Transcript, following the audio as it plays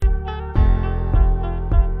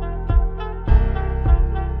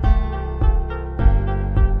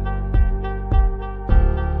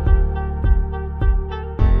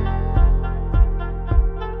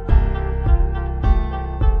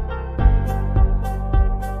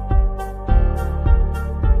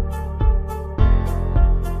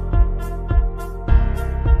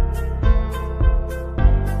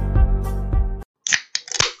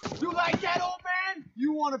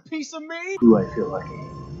piece of me? Do I feel lucky?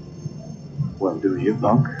 Well, do you,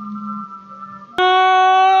 punk? Good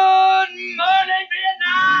morning,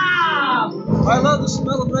 Vietnam! I love the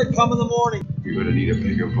smell of napalm in the morning. You're gonna need a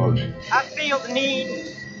bigger boat. I feel the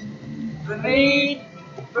need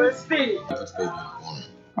for speed.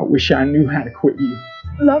 I wish I knew how to quit you.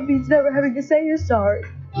 Love means never having to say you're sorry.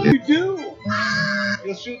 You do.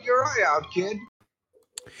 You'll shoot your eye out, kid.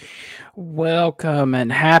 Welcome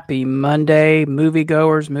and happy Monday,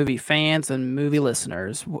 moviegoers, movie fans, and movie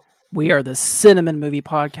listeners. We are the Cinnamon Movie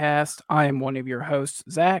Podcast. I am one of your hosts,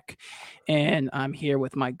 Zach, and I'm here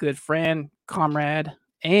with my good friend, comrade,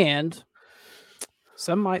 and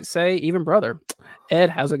some might say even brother, Ed.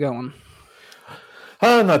 How's it going?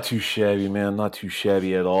 Not too shabby, man. Not too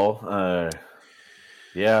shabby at all. Man,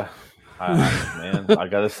 I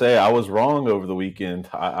gotta say, I was wrong over the weekend.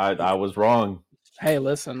 I was wrong. Hey,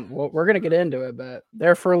 listen, we're gonna get into it, but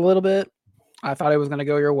there for a little bit, I thought it was gonna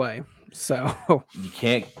go your way. So you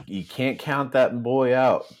can't count that boy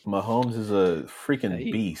out. Mahomes is a freaking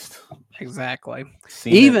beast. Exactly.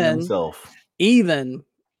 Even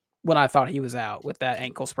when I thought he was out with that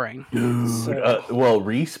ankle sprain, dude.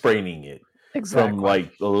 Re-spraining it exactly from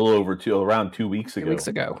like a little over around 2 weeks ago. 2 weeks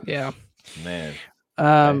ago, yeah, man.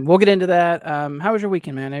 We'll get into that. How was your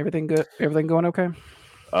weekend, man? Everything good? Everything going okay?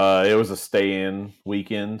 It was a stay-in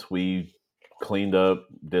weekend. We cleaned up,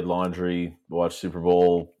 did laundry, watched Super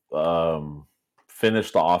Bowl,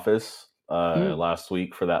 finished The Office last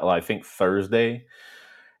week for that, I think Thursday.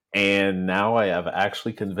 And now I have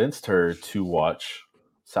actually convinced her to watch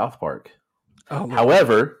South Park. Oh,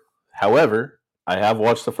 However, I have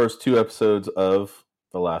watched the first 2 episodes of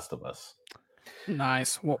The Last of Us.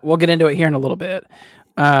 Nice. We'll get into it here in a little bit.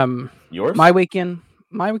 Yours? My weekend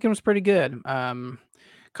was pretty good.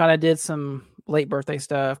 Kind of did some late birthday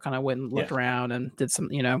stuff. Kind of went and looked around and did some,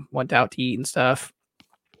 went out to eat and stuff.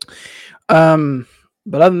 But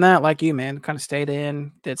other than that, like you, man, kind of stayed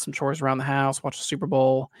in, did some chores around the house, watched the Super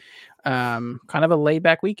Bowl. Kind of a laid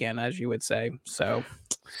back weekend, as you would say. So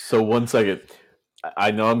 1 second.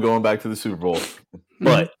 I know I'm going back to the Super Bowl,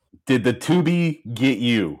 but did the Tubi get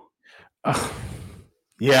you?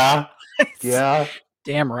 Yeah.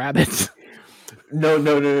 Damn rabbits. No.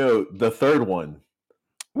 The third one.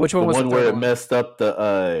 Which one was the one where it messed up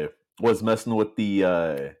was messing with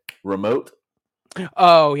the remote?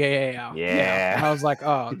 Oh, yeah. Yeah. I was like,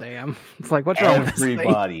 oh, damn. It's like, what's wrong with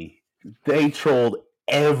everybody? They trolled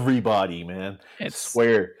everybody, man. I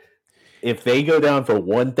swear. If they go down for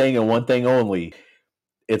one thing and one thing only,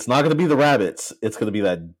 it's not going to be the rabbits. It's going to be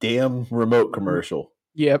that damn remote commercial.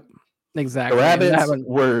 Yep, exactly. The rabbits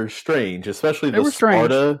were strange, especially the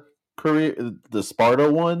Sparta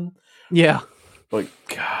one. Yeah. Like,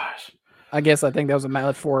 gosh. I think that was a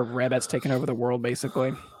metaphor of rabbits taking over the world,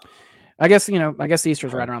 basically. I guess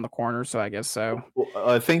Easter's right around the corner, so I guess so. Well,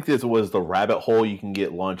 I think this was the rabbit hole you can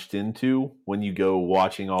get launched into when you go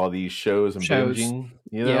watching all these shows and binging.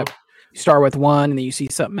 Yep. You start with one, and then you see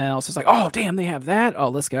something else. It's like, oh, damn, they have that. Oh,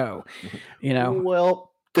 let's go.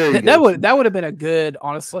 Well, there you go. That would have been a good,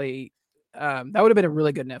 honestly. That would have been a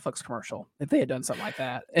really good Netflix commercial if they had done something like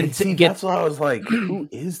that. And that's why I was like, who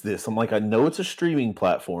is this? I'm like, I know it's a streaming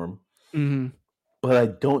platform, but I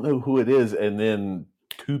don't know who it is. And then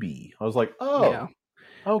Tubi. I was like, oh, yeah.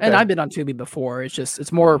 Okay. And I've been on Tubi before.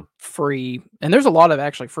 It's more free, and there's a lot of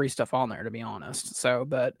actually free stuff on there, to be honest. So,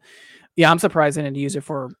 but yeah, I'm surprised they didn't use it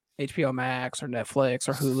for HBO Max or Netflix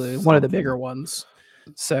or Hulu, one of the bigger ones.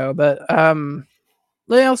 So, but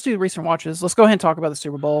let's do recent watches. Let's go ahead and talk about the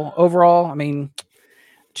Super Bowl. Overall, I mean,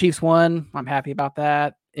 Chiefs won. I'm happy about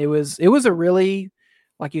that. It was a really,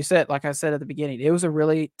 like I said at the beginning, it was a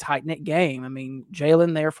really tight-knit game. I mean,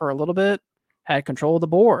 Jalen there for a little bit had control of the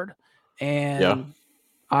board, and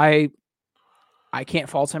I can't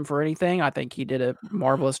fault him for anything. I think he did a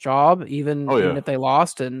marvelous job, even if they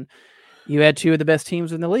lost, and you had 2 of the best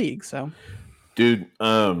teams in the league. So, dude,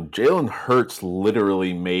 Jalen Hurts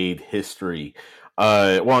literally made history.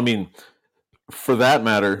 For that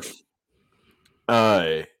matter,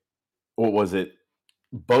 what was it?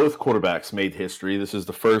 Both quarterbacks made history. This is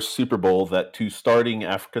the first Super Bowl that 2 starting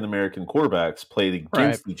African-American quarterbacks played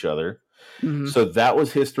against each other. Mm-hmm. So that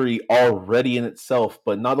was history already in itself.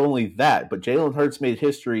 But not only that, but Jalen Hurts made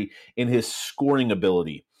history in his scoring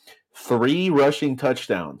ability. 3 rushing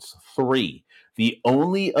touchdowns. 3. The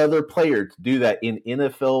only other player to do that in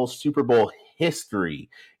NFL Super Bowl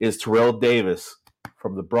history is Terrell Davis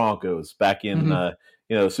from the Broncos back in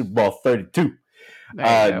Super Bowl 32.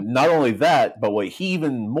 Not only that, but what he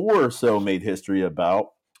even more so made history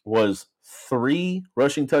about was 3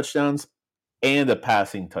 rushing touchdowns and a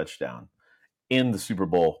passing touchdown in the Super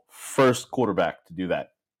Bowl. First quarterback to do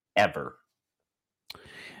that. ever.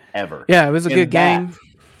 Yeah, it was a And good that game.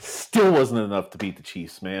 Still wasn't enough to beat the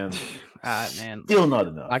Chiefs, man. Man, Still not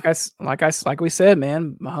enough. like we said,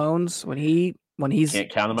 man, Mahomes when he's Can't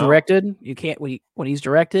count him directed, you can't when he's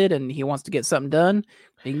directed and he wants to get something done,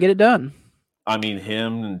 he can get it done. I mean,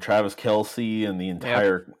 him and Travis Kelce and the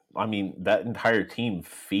entire. I mean, that entire team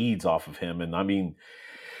feeds off of him, and I mean,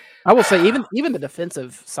 I will say even the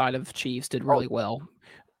defensive side of Chiefs did really well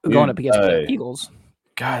going up against the Eagles.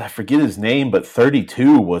 God, I forget his name, but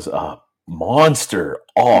 32 was a monster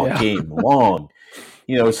all game long.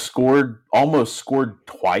 Almost scored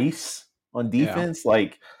twice on defense.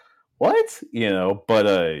 Like, what?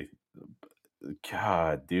 But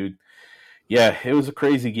God, dude. Yeah, it was a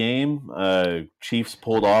crazy game. Chiefs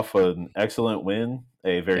pulled off an excellent win,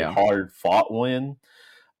 a very hard-fought win.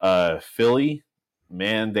 Philly,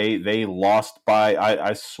 man, they lost by.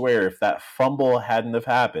 I swear, if that fumble hadn't have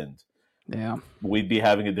happened, we'd be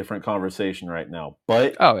having a different conversation right now.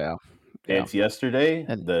 But it's yesterday.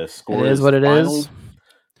 The score is what it is,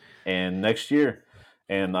 and next year,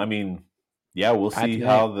 and I mean, we'll see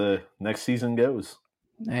how the next season goes.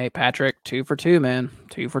 Hey, Patrick, 2 for 2, man,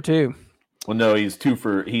 2 for 2. Well, no, he's 2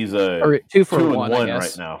 for 1 1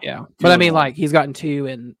 right now. Yeah, but I mean, like he's gotten 2,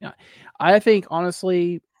 and I think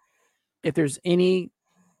honestly, if there's any,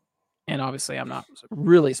 and obviously I'm not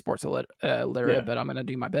really sports literate, but I'm going to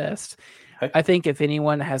do my best. I think if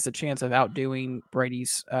anyone has the chance of outdoing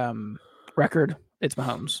Brady's record, it's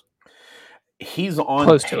Mahomes. He's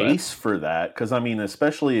on pace for that because, I mean,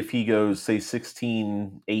 especially if he goes, say,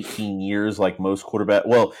 16, 18 years like most quarterbacks.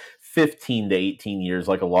 Well, 15 to 18 years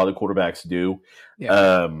like a lot of quarterbacks do.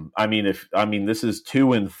 Yeah. I mean, this is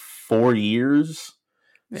 2 in 4 years.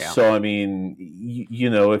 Yeah. So, I mean,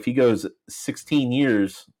 if he goes 16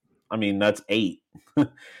 years, I mean, that's 8.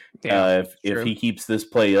 If he keeps this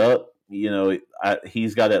play up,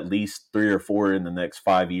 he's got at least 3 or 4 in the next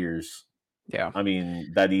 5 years. Yeah, I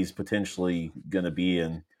mean that he's potentially going to be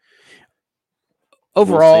in.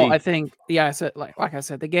 Overall, I think, I said like I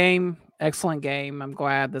said, the game, excellent game. I'm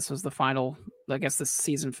glad this was the final, I guess, the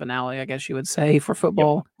season finale, I guess you would say, for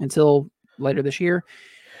football until later this year.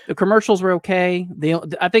 The commercials were okay.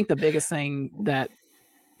 I think the biggest thing that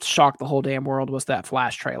shocked the whole damn world was that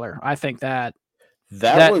Flash trailer. I think that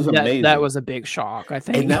was amazing. That was a big shock, I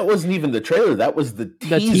think. And that wasn't even the trailer. That was the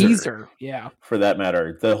teaser. Yeah. For that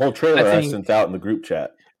matter. The whole trailer I sent out in the group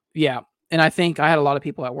chat. Yeah. And I think I had a lot of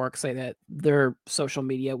people at work say that their social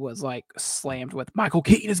media was like slammed with Michael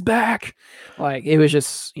Keaton is back. Like it was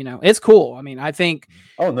just, it's cool. I mean, I think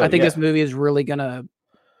this movie is really going to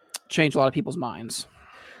change a lot of people's minds.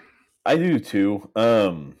 I do too.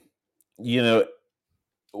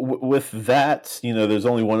 With that, there's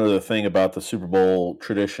only one other thing about the Super Bowl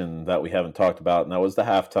tradition that we haven't talked about, and that was the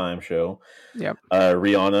halftime show. Yep.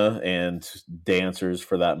 Rihanna and dancers,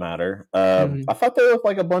 for that matter. I thought they looked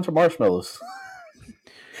like a bunch of marshmallows.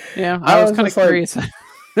 Yeah, I was kind of curious.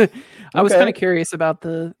 I was kind of curious about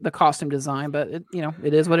the costume design, but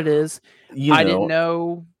it is what it is. I didn't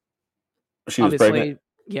know she was pregnant.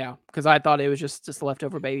 Yeah, because I thought it was just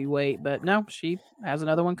leftover baby weight, but no, she has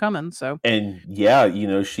another one coming. So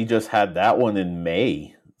she just had that one in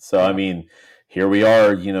May. So I mean, here we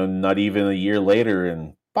are, not even a year later,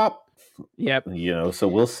 and pop. Yep. So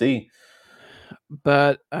we'll see.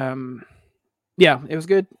 But it was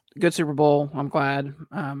good. Good Super Bowl. I'm glad.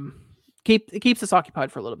 It keeps us occupied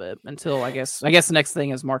for a little bit until I guess the next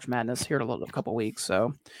thing is March Madness here in a couple weeks.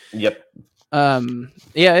 So yep.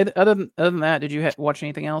 Other than that, did you watch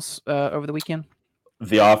anything else over the weekend?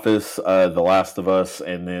 The Office, The Last of Us,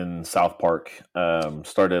 and then South Park.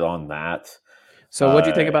 Started on that. So what'd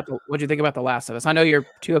you think about The Last of Us? I know you're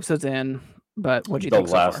 2 episodes in, but what'd you think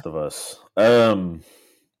so far? The Last of Us.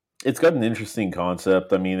 It's got an interesting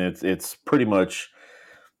concept. I mean, it's pretty much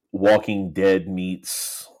Walking Dead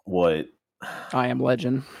meets what I Am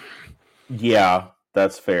Legend. Yeah,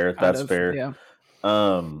 that's fair. That's fair. Yeah.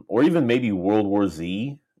 Or even maybe World War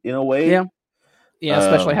Z in a way. Yeah,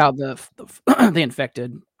 especially how the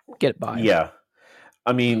infected get by. Yeah,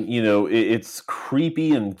 I mean, it's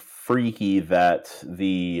creepy and freaky that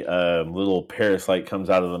the little parasite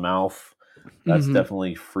comes out of the mouth. That's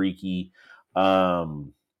definitely freaky.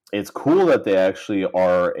 It's cool that they actually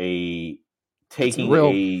are taking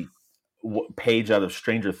a page out of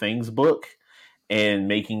Stranger Things book and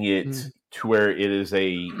making it to where it is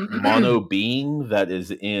a mono being that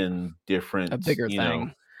is in different, a bigger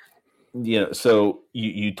thing. So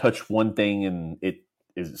you touch one thing and it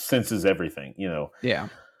senses everything. Yeah.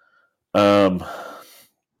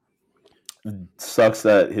 Sucks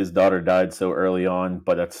that his daughter died so early on,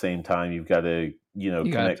 but at the same time, you've got to You got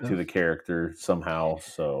connect to to. the character somehow.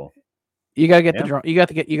 So You got to get Yeah. the drama. You got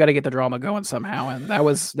to get the drama going somehow, and that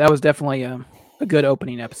was definitely a good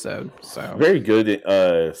opening episode. So very good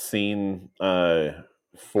scene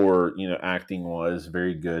for acting was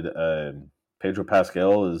very good. Pedro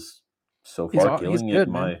Pascal is so He's far all- he's killing it. good,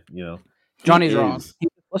 man. He Johnny's wrong. is.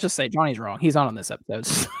 Let's just say Johnny's wrong. He's on this episode.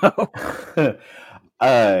 So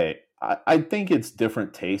I think it's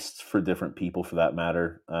different tastes for different people, for that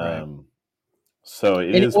matter. Right. So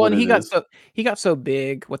it and, is what he it got is. he got so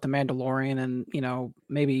big with the Mandalorian, and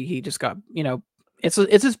maybe he just got it's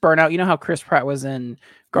his burnout. You know how Chris Pratt was in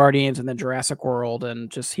Guardians and then Jurassic World, and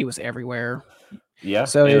just he was everywhere. Yeah.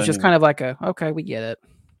 So it and was I just mean, kind of like okay, we get it.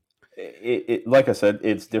 it like I said,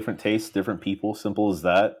 it's different tastes, different people. Simple as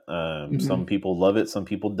that. Some people love it, some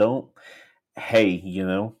people don't. Hey,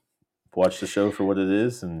 watch the show for what it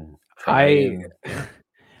is and try.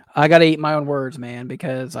 I gotta eat my own words, man,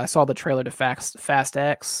 because I saw the trailer to Fast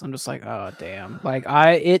X. I'm just like, oh damn! Like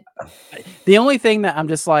the only thing that I'm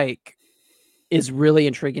just like is really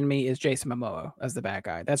intriguing me is Jason Momoa as the bad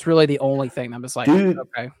guy. That's really the only thing I'm just like, Dude,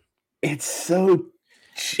 okay, it's so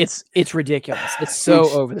it's ridiculous. It's so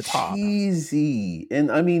over the top. cheesy,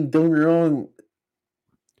 and I mean, don't get me wrong.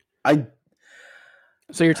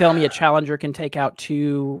 So you're telling me a Challenger can take out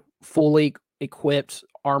 2 fully equipped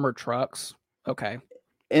armored trucks? Okay.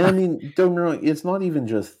 And I mean, don't get me wrong, it's not even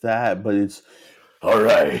just that, but it's all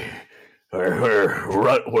right.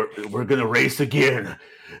 We're gonna race again.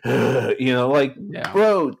 Yeah.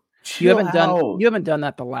 Bro, chill out. You haven't done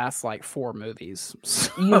that the last like 4 movies.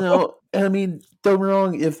 I mean, don't get me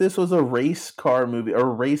wrong, if this was a race car movie or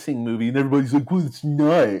a racing movie, and everybody's like, well, it's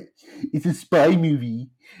not. It's a spy movie.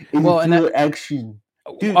 It's action.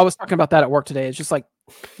 Dude. I was talking about that at work today. It's just like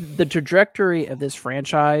the trajectory of this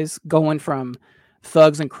franchise going from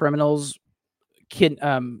thugs and criminals,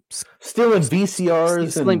 stealing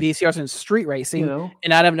VCRs, and street racing,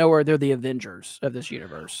 and out of nowhere they're the Avengers of this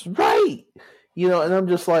universe. Right. And I'm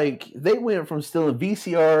just like, they went from stealing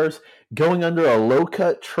VCRs, going under a low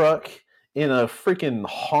cut truck in a freaking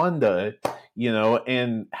Honda,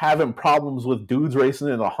 and having problems with dudes racing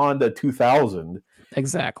in a Honda 2000.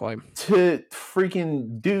 Exactly. To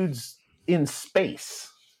freaking dudes in space.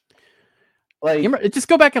 Like, just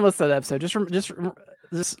go back and listen to that episode.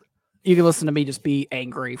 Just you can listen to me just be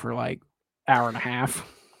angry for like hour and a half.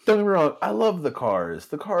 Don't get me wrong, I love the cars.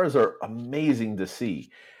 The cars are amazing to see.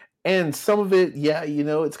 And some of it, yeah,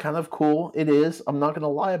 it's kind of cool. It is. I'm not going to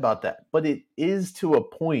lie about that. But it is to a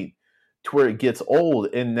point to where it gets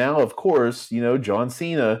old. And now, of course, John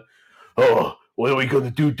Cena, oh, what are we going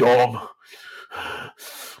to do, Dom?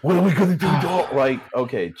 What are we going to do, Dom? Like,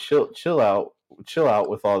 okay, chill out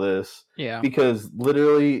with all this. Yeah. Because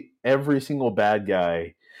literally every single bad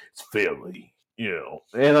guy is family,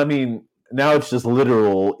 And I mean, now it's just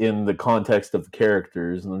literal in the context of the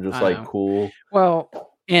characters. And I'm just like, cool. Well,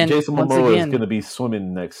 and Jason Momoa is going to be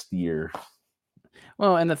swimming next year.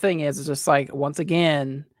 Well, and the thing is, it's just like, once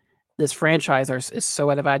again, this franchise is so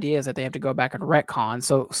out of ideas that they have to go back and retcon.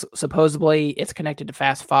 So supposedly it's connected to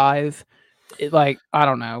Fast 5. I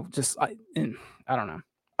don't know. I don't know.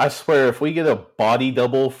 I swear, if we get a body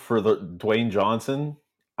double for the Dwayne Johnson,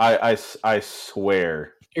 I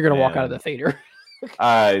swear you're gonna walk out of the theater.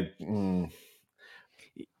 But you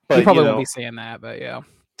probably won't be saying that, but yeah.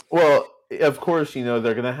 Well, of course,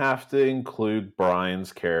 they're gonna have to include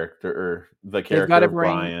Brian's character, or the character of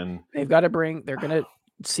Brian. They're gonna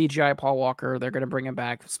CGI Paul Walker. They're gonna bring him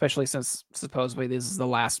back, especially since supposedly this is the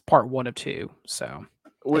last part 1 of 2. So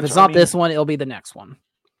if it's not this one, it'll be the next one.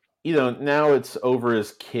 Now it's over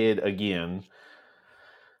his kid again.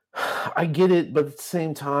 I get it, but at the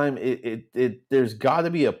same time, it there's got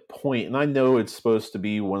to be a point, and I know it's supposed to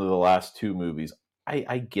be one of the last 2 movies.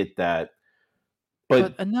 I get that,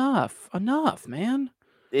 but enough, man.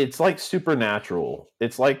 It's like Supernatural.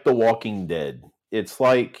 It's like The Walking Dead. It's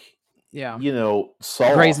like,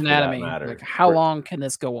 Saul. Grey's Anatomy. Like, how long can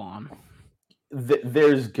this go on?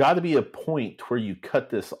 There's got to be a point where you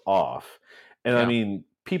cut this off, and I mean,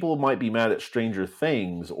 people might be mad at Stranger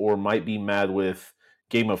Things or might be mad with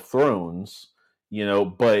Game of Thrones,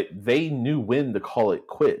 but they knew when to call it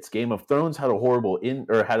quits. Game of Thrones had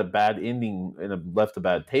a had a bad ending and left a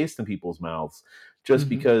bad taste in people's mouths just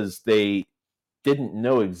because they didn't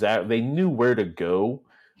know exactly. They knew where to go.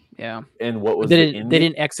 Yeah. And what was they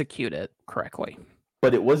didn't execute it correctly.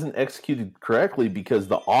 But it wasn't executed correctly because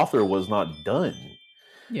the author was not done.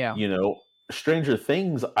 Yeah. Stranger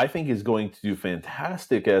Things, I think, is going to do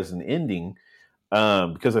fantastic as an ending,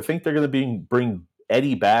 because I think they're going to bring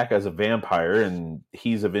Eddie back as a vampire, and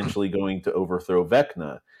he's eventually going to overthrow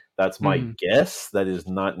Vecna. That's my guess. That is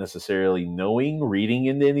not necessarily reading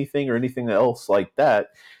into anything or anything else like that.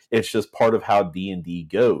 It's just part of how D&D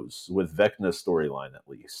goes with Vecna's storyline, at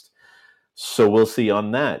least. So we'll see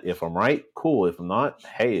on that. If I'm right, cool. If I'm not,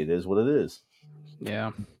 hey, it is what it is.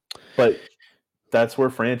 Yeah. But that's where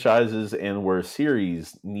franchises and where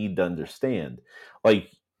series need to understand.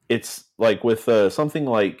 Like, it's like with something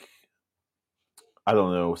like, I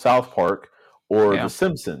don't know, South Park or The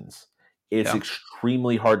Simpsons. It's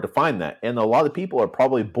extremely hard to find that. And a lot of people are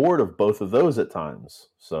probably bored of both of those at times.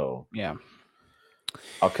 So yeah,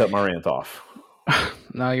 I'll cut my rant off.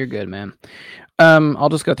 No, you're good, man. I'll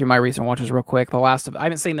just go through my recent watches real quick. I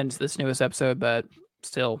haven't seen this newest episode, but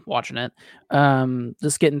still watching it.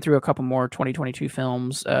 Just getting through a couple more 2022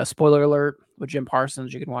 films. Spoiler alert with Jim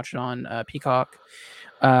Parsons. You can watch it on Peacock.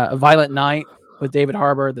 A Violent Night with David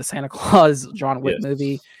Harbour, the Santa Claus John Wick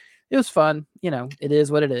movie. It was fun. You know, it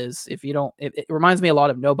is what it is. If you don't, it reminds me a lot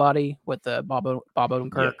of Nobody with Bob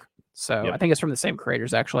Odenkirk. Yeah. So I think it's from the same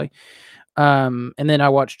creators, actually. And then I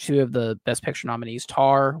watched 2 of the Best Picture nominees,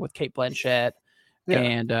 Tar with Cate Blanchett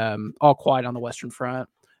and All Quiet on the Western Front,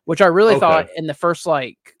 which I really thought in the first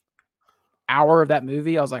hour of that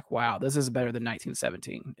movie, I was like, wow, this is better than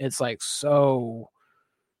 1917. It's like so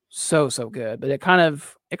good. But it kind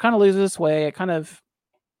of loses its way. It kind of,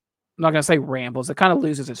 I'm not going to say rambles. It kind of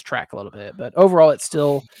loses its track a little bit, but overall it's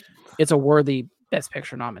a worthy Best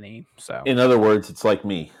Picture nominee. So in other words, it's like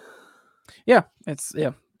me. Yeah, it's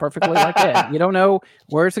perfectly like that. You don't know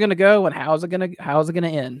where it's going to go and how's it going to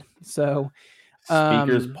end. So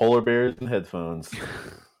speakers, polar bears, and headphones.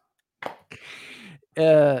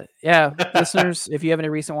 Listeners, if you have any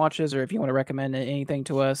recent watches or if you want to recommend anything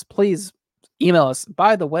to us, please email us.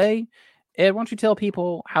 By the way, Ed, why don't you tell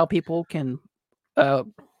people how people can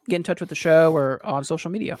get in touch with the show or on social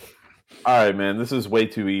media? All right, man, this is way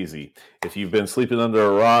too easy. If you've been sleeping under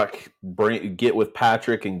a rock, get with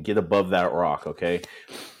Patrick and get above that rock, okay?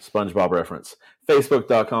 SpongeBob reference.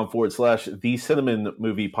 Facebook.com/The Cinnamon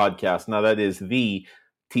Movie Podcast. Now, that is the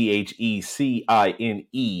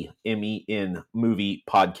TheCineMen Movie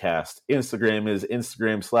Podcast. Instagram is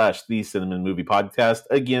Instagram/The Cinnamon Movie Podcast.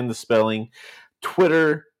 Again, the spelling.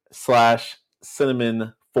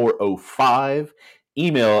 Twitter/Cinnamon405.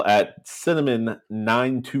 Email at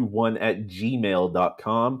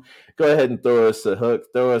cinnamon921@gmail.com. Go ahead and throw us a hook.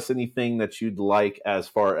 Throw us anything that you'd like as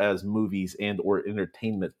far as movies and or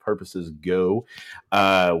entertainment purposes go.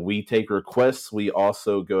 We take requests. We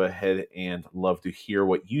also go ahead and love to hear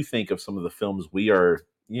what you think of some of the films we are,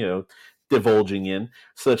 divulging in,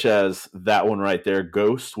 such as that one right there,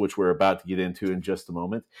 Ghost, which we're about to get into in just a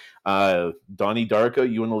moment. Donnie Darko,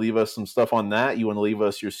 you want to leave us some stuff on that? You want to leave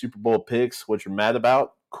us your Super Bowl picks, what you're mad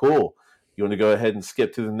about? Cool. You want to go ahead and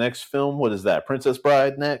skip to the next film? What is that? Princess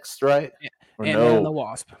Bride next, right? Or Ant-Man and the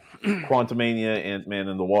Wasp. Quantumania, Ant-Man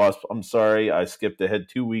and the Wasp. I'm sorry, I skipped ahead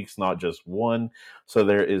 2 weeks, not just one. So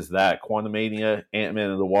there is that. Quantumania,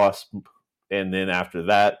 Ant-Man and the Wasp, and then after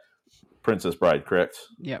that, Princess Bride, correct?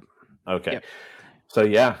 Yep. Okay. Yep.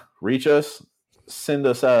 So reach us, send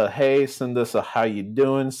us a hey, send us a how you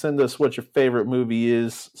doing, send us what your favorite movie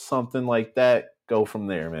is, something like that. Go from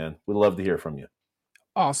there, man. We'd love to hear from you.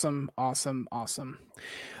 Awesome. Well,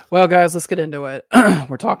 guys, let's get into it.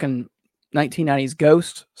 We're talking 1990s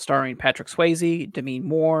Ghost, starring Patrick Swayze, Demi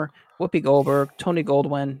Moore, Whoopi Goldberg, Tony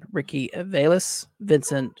Goldwyn, Ricky Vailis,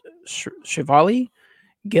 Vincent Chevalier,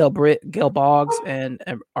 Gail Boggs, and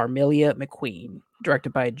Armelia McQueen.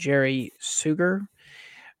 Directed by Jerry Sugar,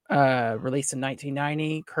 released in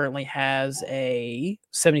 1990, currently has a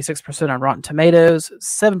 76% on Rotten Tomatoes,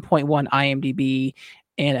 7.1 IMDb,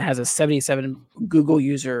 and it has a 77 Google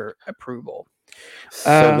user approval.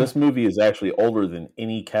 So this movie is actually older than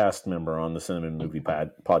any cast member on the Cinnamon Movie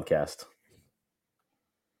Podcast.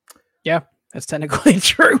 Yeah, that's technically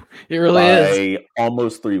true. It really is.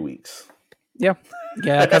 Almost 3 weeks. Yeah,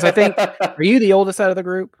 because I think, are you the oldest out of the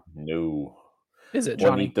group? No. Is it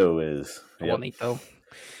Johnny? Juanito is. Yep. Juanito.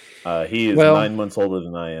 He is 9 months older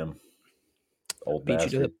than I am. Old beat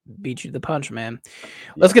bastard. you to the punch, man.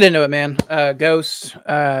 Let's get into it, man. Ghost.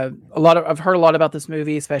 I've heard a lot about this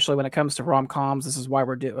movie, especially when it comes to rom-coms. This is why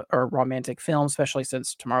we're doing or romantic films, especially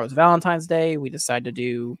since tomorrow's Valentine's Day. We decided to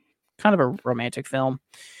do kind of a romantic film.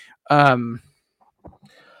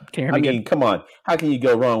 Can you hear me? I mean, come on. How can you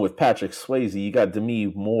go wrong with Patrick Swayze? You got Demi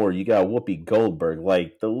Moore. You got Whoopi Goldberg.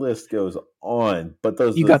 Like, the list goes on. But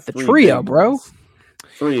those you got the trio, bro.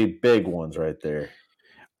 3 big ones right there.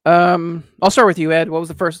 I'll start with you, Ed. What was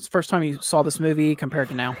the first time you saw this movie compared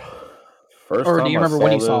to now? Do you remember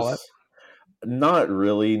when you saw it? Not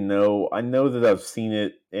really. No, I know that I've seen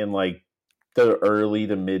it in like the early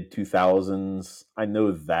to mid 2000s. I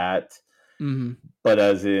know that, Hmm. but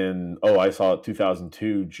as in, oh, I saw it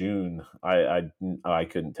 2002 June. I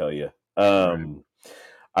couldn't tell you. Right.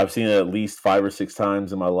 I've seen it at least 5 or 6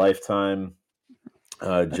 times in my lifetime.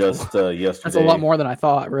 That's a Just that's a lot yesterday. more than I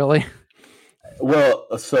thought. Really.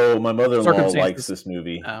 Well, so my mother-in-law likes Circumstances. this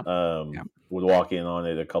movie. Oh, yeah. Would walk in on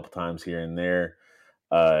it a couple times here and there.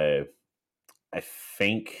 Uh, I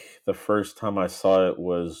think the first time I saw it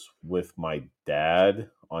was with my dad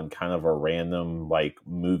on kind of a random like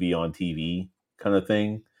movie on TV kind of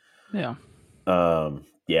thing. Yeah.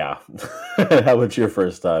 Yeah. How about your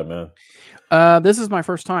first time, man? This is my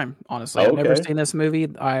first time. Honestly, Oh, I've never okay. seen this movie.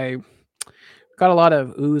 I got a lot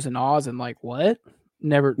of oohs and ahs and like what?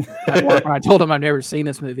 Never at work when I told him I've never seen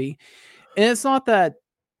this movie. And it's not that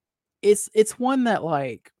it's one that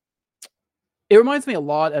like it reminds me a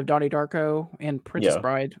lot of Donnie Darko and Princess Yeah.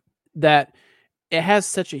 Bride, that it has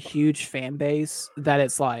such a huge fan base that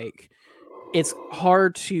it's like it's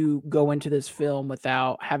hard to go into this film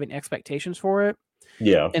without having expectations for it.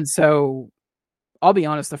 Yeah. And so I'll be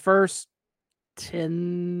honest, the first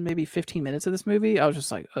 10, maybe 15 minutes of this movie, I was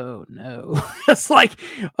just like, oh no. It's like,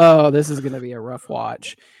 oh, this is gonna be a rough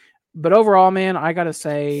watch. But overall, man, I gotta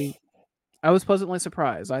say, I was pleasantly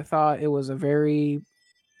surprised. I thought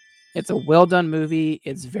it's a well done movie.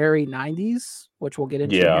 It's very 90s, which we'll get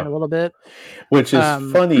into here in Yeah. a little bit. Which is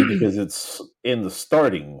Um, funny because it's in the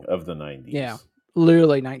starting of the 90s. yeah,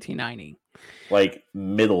 literally 1990. Like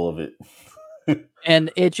middle of it.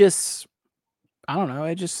 And it just, I don't know,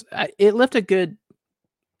 it left a good,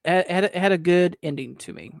 it had a good ending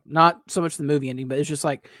to me. Not so much the movie ending, but it's just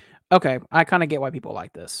like, okay, I kind of get why people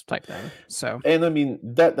like this type thing. So, And I mean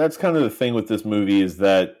that's kind of the thing with this movie is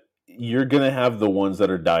that you're gonna have the ones that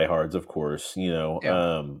are diehards, of course.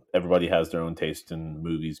 yeah, Everybody has their own taste in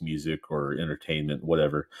movies, music, or entertainment,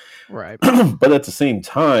 whatever. right. But at the same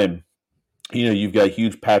time, you've got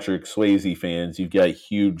huge Patrick Swayze fans, you've got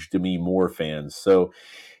huge Demi Moore fans. So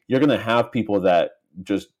you're gonna have people that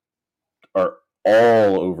just are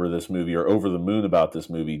all over this movie or over the moon about this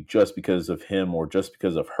movie just because of him or just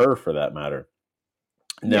because of her for that matter.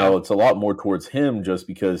 Yeah. Now it's a lot more towards him just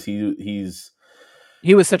because he's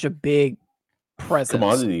He was such a big presence in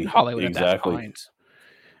commodity. Hollywood at that Exactly. point.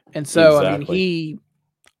 And so, I mean, Exactly.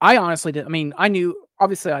 I honestly didn't, I mean, I knew,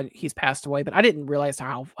 obviously, he's passed away, but I didn't realize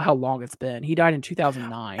how long it's been. He died in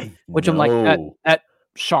 2009, which I'm like, No. that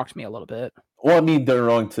shocked me a little bit. Well, I mean, they're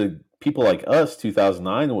wrong to people like us.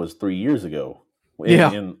 2009 was 3 years ago.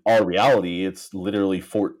 Yeah. In all reality, it's literally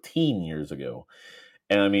 14 years ago.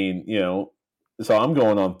 And I mean, so I'm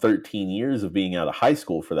going on 13 years of being out of high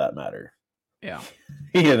school for that matter. Yeah.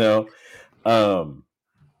 you know, um,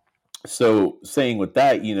 so saying with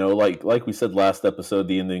that, like we said last episode,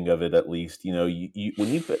 the ending of it at least, you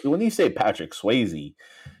when you say Patrick Swayze,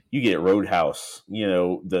 you get Roadhouse,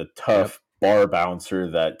 the tough bar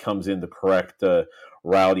bouncer that comes in to correct the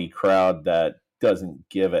rowdy crowd that doesn't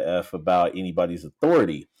give a F about anybody's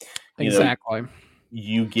authority. Exactly.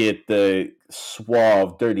 You get the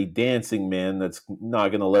suave, dirty dancing man that's not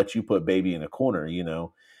going to let you put baby in a corner,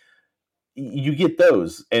 You get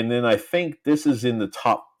those. And then I think this is in the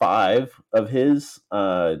top 5 of his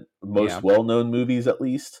most well-known movies, at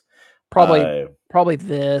least. Probably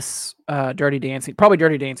this, Dirty Dancing. Probably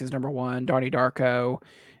Dirty Dancing is number 1. Donnie Darko.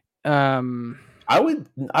 I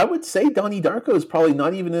would say Donnie Darko is probably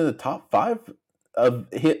not even in the top 5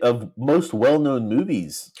 of most well-known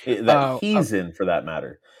movies that he's in, for that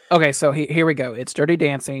matter. Okay, so here we go. It's Dirty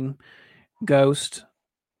Dancing, Ghost,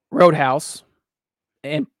 Roadhouse,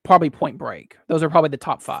 and probably Point Break. Those are probably the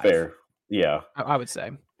top 5. Fair, yeah, I would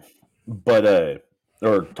say. But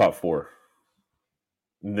or top 4.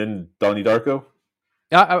 And then Donnie Darko.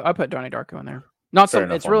 Yeah, I put Donnie Darko in there.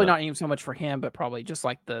 It's really that. not even so much for him, but probably just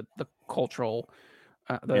like the cultural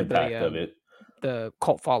impact of it, the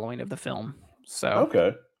cult following of the film. So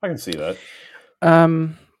okay, I can see that.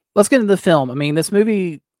 Let's get into the film. I mean, this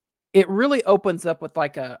movie, it really opens up with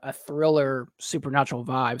like a thriller, supernatural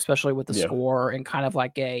vibe, especially with the score and kind of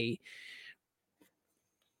like it's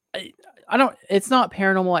not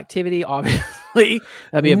Paranormal Activity, obviously.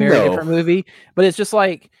 That'd be a very different movie, but it's just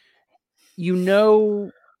like,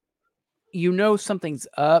 something's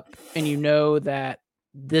up and that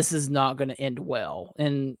this is not going to end well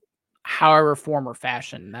in however form or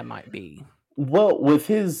fashion that might be. Well, with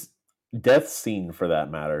his death scene, for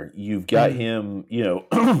that matter, you've got him,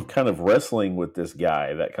 kind of wrestling with this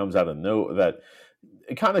guy that comes out of nowhere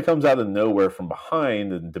from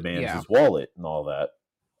behind and demands his wallet and all that.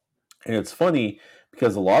 And it's funny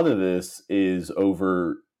because a lot of this is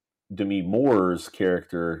over Demi Moore's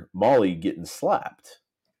character Molly getting slapped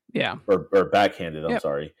Yeah. or backhanded. I'm Yep.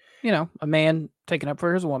 sorry. A man taking up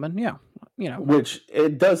for his woman. Yeah. Which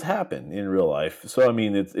it does happen in real life. So I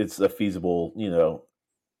mean, it's a feasible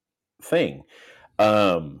thing.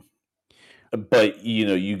 But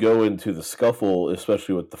you go into the scuffle,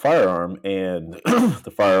 especially with the firearm, and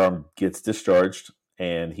the firearm gets discharged,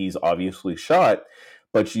 and he's obviously shot.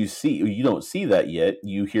 But you don't see that yet.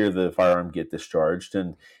 You hear the firearm get discharged,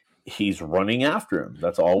 and he's running after him.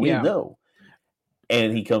 That's all we Yeah. know.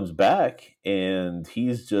 And he comes back, and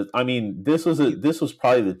he's just. I mean, this was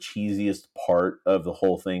probably the cheesiest part of the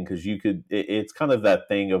whole thing because it's kind of that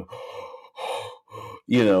thing of,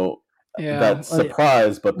 that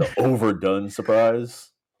surprise, but the overdone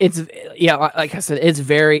surprise. It's like I said,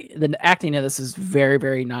 the acting of this is very,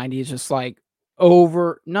 very 90s, just like I don't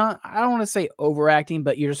want to say overacting,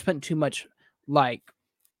 but you're just putting too much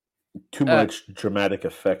dramatic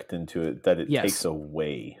effect into it that it takes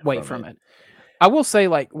away from it. I will say,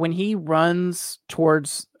 like, when he runs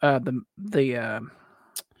towards the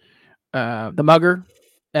mugger,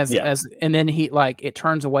 and then he it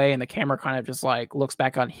turns away, and the camera kind of just looks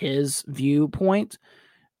back on his viewpoint.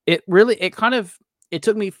 It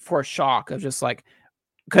took me for a shock of just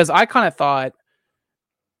because I kind of thought,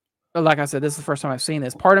 like I said, this is the first time I've seen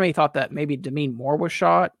this. Part of me thought that maybe Demi Moore was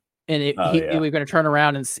shot, and it was going to turn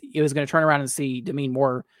around and see Demi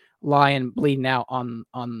Moore lying bleeding out on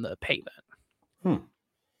the pavement.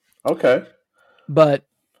 Okay. But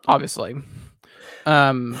obviously,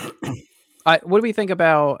 what do we think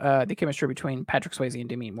about the chemistry between Patrick Swayze and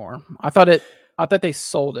Demi Moore? I thought they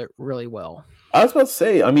sold it really well. I was about to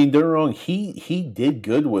say, I mean, don't get me wrong, he did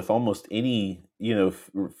good with almost any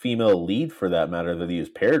female lead for that matter that he was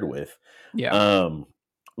paired with. Yeah. I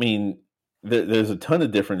mean, there's a ton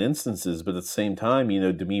of different instances, but at the same time,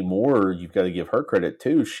 Demi Moore, you've got to give her credit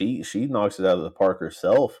too. She knocks it out of the park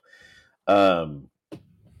herself. Because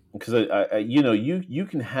you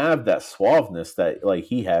can have that suaveness that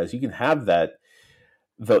he has. You can have that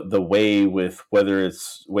the way with whether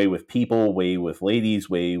it's way with people, way with ladies,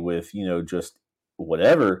 way with just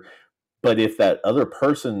whatever. But if that other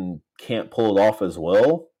person can't pull it off as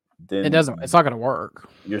well, then it's not going to work.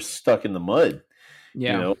 You're stuck in the mud.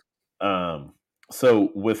 Yeah. So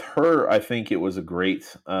with her, I think it was a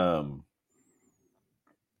great role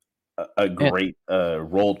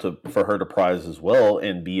for her to prize as well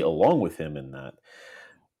and be along with him in that.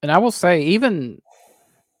 And I will say, even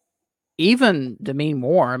Demi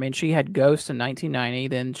Moore, I mean, she had Ghost in 1990,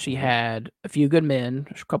 then she had A Few Good Men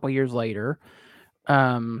a couple years later.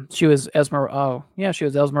 She was Esmeralda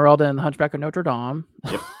in The Hunchback of Notre Dame.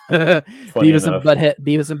 Yep. Beavis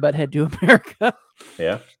and Butthead Do America.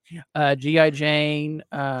 Yeah. G.I. Jane,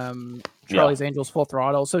 Charlie's Angels, Full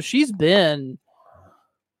Throttle. So she's been,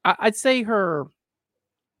 I'd say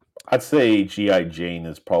G.I. Jane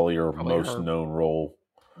is probably her most known role.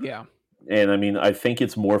 Yeah. And I mean, I think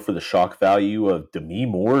it's more for the shock value of Demi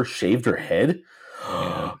Moore shaved her head,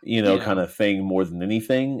 kind of thing more than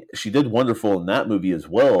anything. She did wonderful in that movie as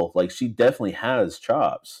well. Like, she definitely has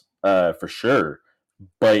chops, for sure.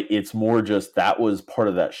 But it's more just that was part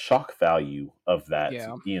of that shock value of that,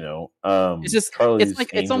 It's just,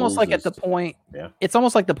 it's almost like at the point, it's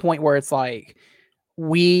almost like the point where it's like,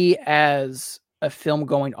 we as a film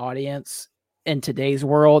going audience in today's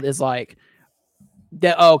world is like,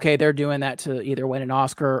 they're doing that to either win an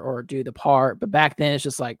Oscar or do the part. But back then it's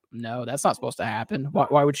just like, no, that's not supposed to happen.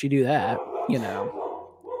 Why would she do that?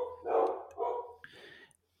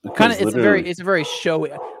 Kind of, it's a very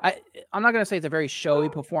showy. I'm not going to say it's a very showy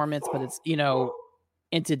performance, but it's,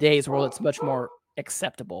 in today's world, it's much more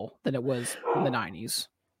acceptable than it was in the 90s.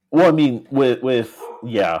 Well, I mean,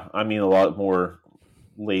 a lot more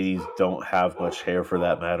ladies don't have much hair for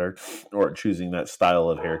that matter, or choosing that style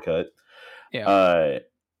of haircut. Yeah.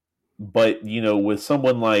 But with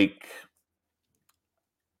someone like,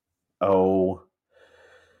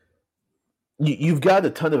 you've got a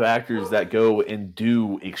ton of actors that go and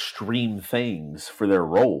do extreme things for their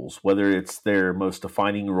roles, whether it's their most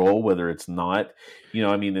defining role, whether it's not.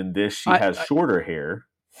 In this, she has shorter hair.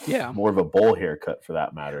 Yeah. More of a bowl haircut for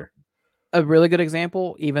that matter. A really good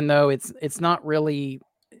example, even though it's not really,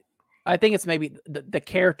 I think it's maybe the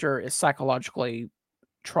character is psychologically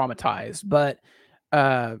traumatized, but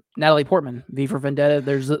Natalie Portman, V for Vendetta,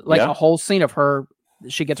 there's a whole scene of her,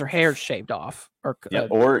 she gets her hair shaved off,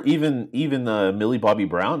 or even Millie Bobby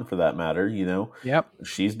Brown for that matter. Yep,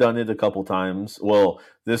 she's done it a couple times. Well,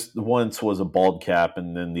 this once was a bald cap,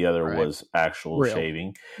 and then the other was actual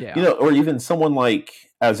shaving. Yeah, or even someone like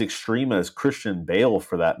as extreme as Christian Bale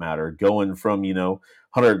for that matter, going from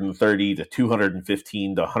 130 to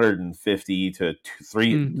 215 to 150 to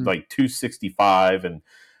like 265, and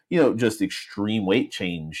just extreme weight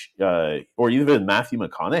change. Or even Matthew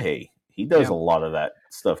McConaughey, he does a lot of that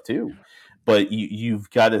stuff too. But you've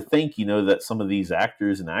got to think, that some of these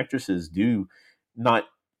actors and actresses do not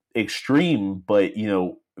extreme, but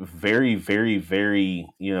very, very, very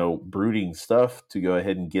brooding stuff to go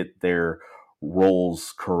ahead and get their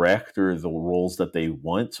roles correct, or the roles that they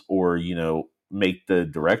want, or make the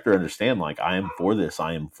director understand, like, I am for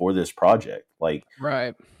this project, like,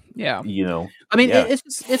 right. Yeah. I mean,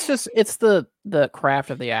 it's the craft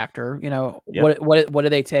of the actor, what do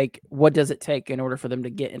they take? What does it take in order for them to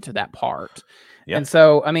get into that part? Yep. And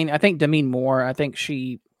so, I mean, I think Demi Moore, I think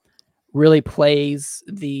she really plays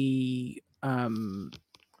the,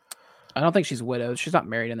 I don't think she's widowed. She's not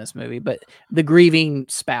married in this movie, but the grieving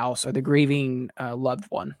spouse or the grieving loved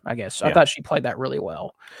one, I guess. I thought she played that really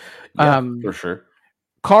well. Yeah, for sure.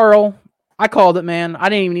 Carl, I called it, man. I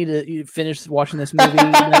didn't even need to finish watching this movie.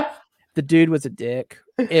 The dude was a dick.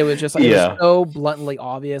 It was just like, it was so bluntly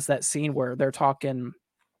obvious, that scene where they're talking,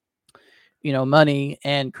 money,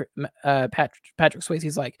 and Patrick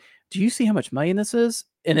Swayze's like, do you see how much money this is?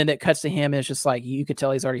 And then it cuts to him, and it's just like, you could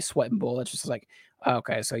tell he's already sweating bullets. Just like,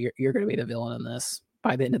 okay, so you're going to be the villain in this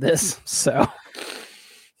by the end of this. So,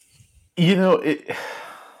 it's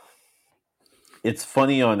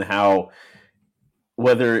funny on how,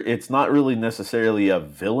 whether it's not really necessarily a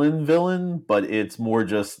villain, but it's more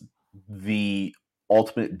just the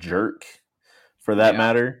ultimate jerk, for that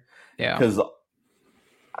matter. Yeah. Because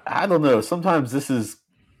I don't know, sometimes this is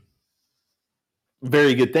a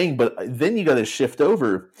very good thing, but then you got to shift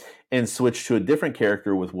over and switch to a different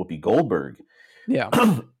character with Whoopi Goldberg. Yeah.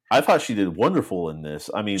 I thought she did wonderful in this.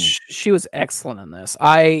 I mean, she was excellent in this.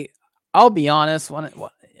 I'll be honest,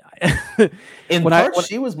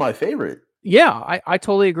 she was my favorite. Yeah, I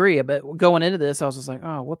totally agree. But going into this, I was just like,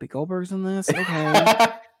 oh, Whoopi Goldberg's in this. Okay.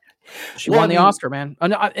 She won the Oscar, man.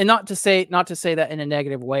 And not to say that in a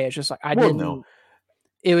negative way. It's just like,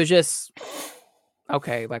 it was just,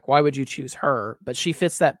 okay, like, why would you choose her? But she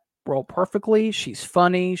fits that role perfectly. She's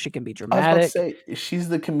funny. She can be dramatic. I was about to say, she's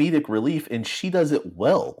the comedic relief, and she does it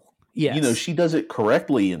well. Yes. She does it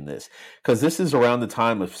correctly in this, because this is around the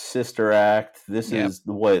time of Sister Act. This is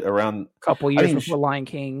around a couple years before Lion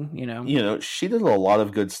King. She did a lot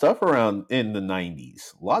of good stuff around in the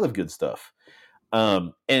 90s. A lot of good stuff.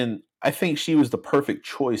 And I think she was the perfect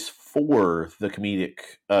choice for the comedic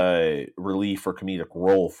relief or comedic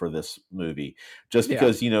role for this movie. Just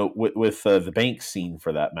because, with the bank scene,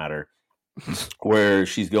 for that matter, where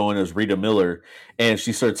she's going as Rita Miller, and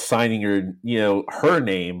she starts signing her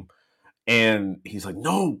name, and he's like,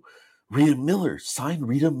 no, Rita Miller, sign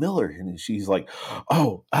Rita Miller. And she's like,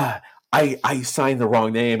 oh, I signed the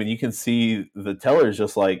wrong name. And you can see the teller's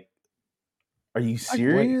just like, are you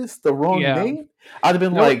serious? The wrong name? I'd have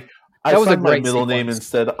been like, I signed my middle name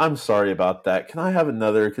instead. I'm sorry about that. Can I have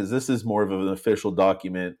another? Because this is more of an official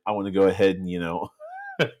document. I want to go ahead and,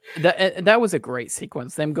 That was a great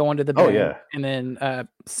sequence. Them going to the bank, and then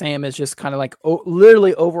Sam is just kind of like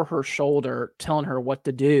literally over her shoulder telling her what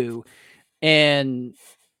to do. And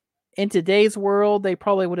in today's world, they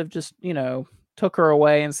probably would have just, took her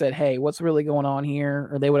away and said, hey, what's really going on here?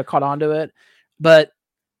 Or they would have caught on to it. But,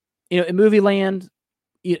 in movie land,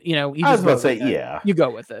 you I was about to say, you go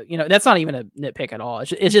with it. That's not even a nitpick at all.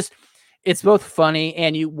 It's just, it's both funny,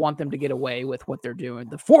 and you want them to get away with what they're doing.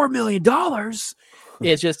 The $4 million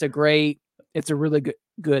is just it's a really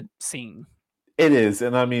good scene. It is.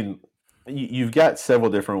 And I mean, you've got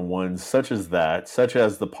several different ones, such as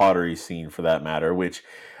the pottery scene, for that matter, which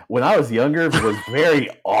when I was younger was very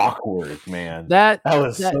awkward, man. That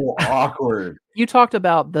was so awkward. You talked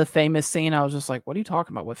about the famous scene. I was just like, what are you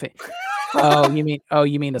talking about? Oh, you mean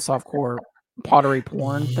the softcore pottery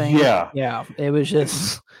porn thing? Yeah. Yeah. It was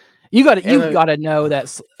just, you got to know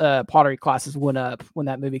that pottery classes went up when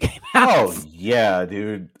that movie came out. Oh yeah,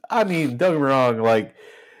 dude. I mean, don't get me wrong. Like,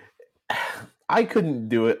 I couldn't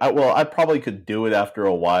do it. I probably could do it after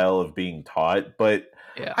a while of being taught, but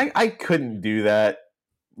I couldn't do that.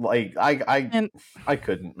 Like, I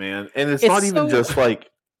couldn't, man. And it's not even just like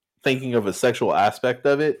thinking of a sexual aspect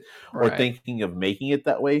of it, or thinking of making it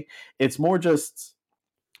that way. It's more just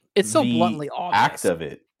it's so bluntly obvious. Act of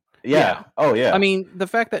it. Yeah. Oh yeah. I mean, the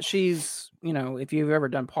fact that she's, if you've ever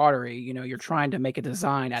done pottery, you're trying to make a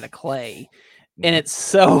design out of clay, and it's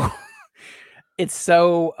so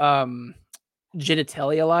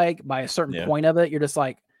genitalia like by a certain point of it. You're just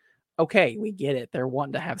like, okay, we get it. They're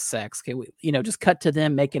wanting to have sex. Okay, we, just cut to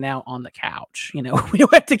them making out on the couch. We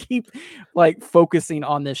don't have to keep like focusing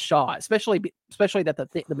on this shot, especially that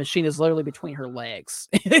the machine is literally between her legs.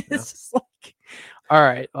 It's just like, all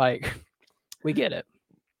right, like we get it.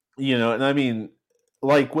 And I mean,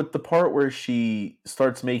 like with the part where she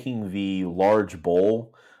starts making the large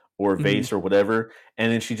bowl or vase or whatever,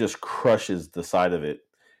 and then she just crushes the side of it.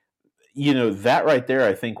 That right there,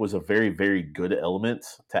 I think, was a very, very good element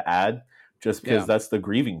to add, just because that's the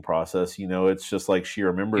grieving process. It's just like she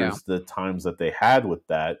remembers the times that they had with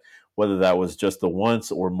that, whether that was just the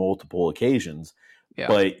once or multiple occasions. Yeah.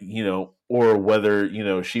 But, or whether,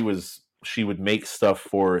 she would make stuff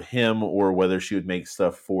for him, or whether she would make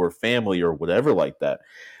stuff for family or whatever like that.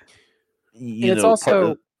 It's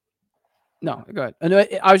also no, go ahead. No,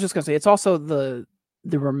 I was just gonna say it's also the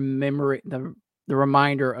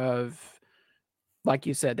reminder of, like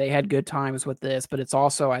you said, they had good times with this, but it's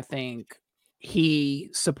also, I think, he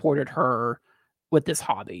supported her with this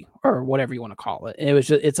hobby or whatever you want to call it. And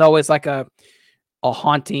it's always like a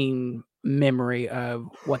haunting memory of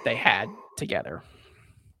what they had together.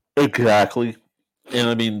 Exactly. And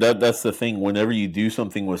I mean, that's the thing. Whenever you do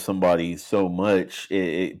something with somebody so much,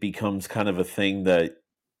 it becomes kind of a thing that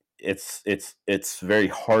it's very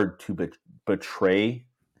hard to betray,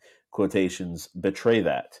 quotations, betray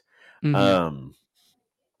that.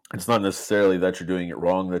 It's not necessarily that you're doing it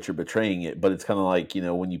wrong, that you're betraying it, but it's kind of like,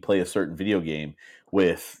 when you play a certain video game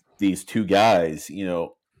with these two guys,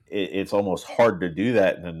 it's almost hard to do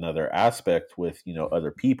that in another aspect with,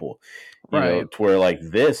 other people, to where like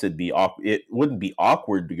this, it wouldn't be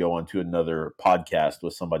awkward to go onto another podcast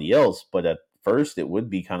with somebody else. But at first it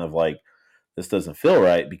would be kind of like, this doesn't feel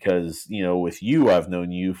right because, with you, I've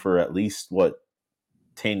known you for at least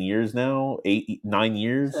 10 years now, 9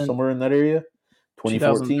 years, somewhere in that area.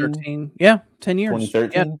 2014, 10 years.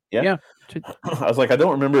 2013, yeah. I was like, I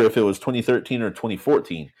don't remember if it was 2013 or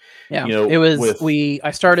 2014. Yeah, it was.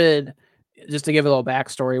 I started, just to give a little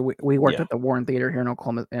backstory. We worked at the Warren Theater here in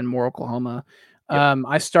Oklahoma, in Moore, Oklahoma.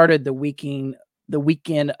 I started the weekend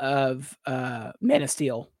of Man of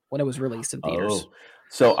Steel when it was released in theaters. Oh.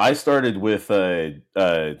 So I started with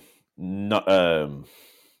That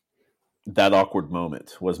Awkward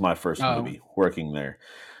Moment was my first movie working there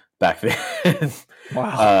back then.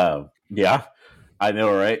 Wow. Yeah, I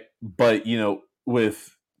know, right? But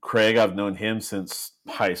with Craig, I've known him since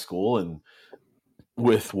high school, and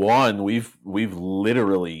with Juan, we've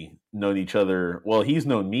literally known each other. Well, he's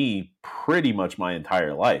known me pretty much my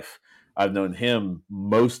entire life. I've known him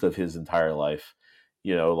most of his entire life.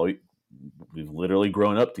 Like, we've literally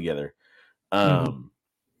grown up together.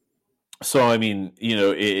 So I mean,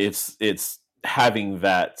 it's having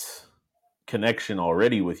that connection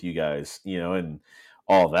already with you guys, and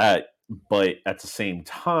all that. But at the same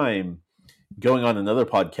time, going on another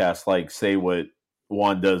podcast, like say what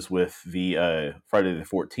Juan does with the Friday the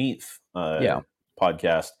 14th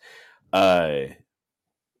podcast,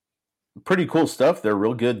 pretty cool stuff. They're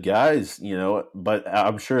real good guys, but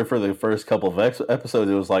I'm sure for the first couple of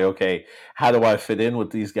episodes, it was like, okay, how do I fit in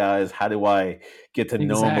with these guys? How do I get to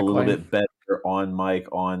know them a little bit better on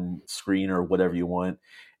mic, on screen, or whatever you want?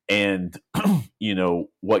 And,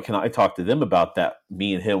 what can I talk to them about that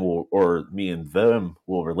me and him or me and them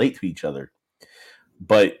will relate to each other?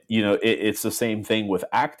 But, it's the same thing with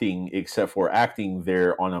acting, except for acting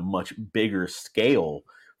there on a much bigger scale,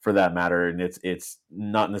 for that matter. And it's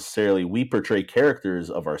not necessarily, we portray characters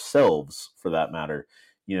of ourselves, for that matter,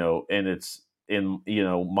 and it's in,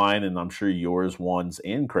 mine, and I'm sure yours, Juan's,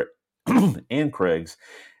 and Craig's.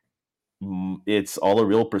 It's all a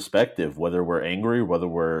real perspective, whether we're angry, whether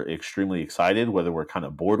we're extremely excited, whether we're kind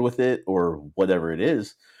of bored with it, or whatever it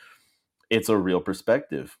is. It's a real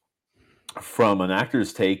perspective. From an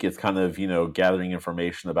actor's take, it's kind of, gathering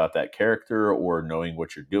information about that character or knowing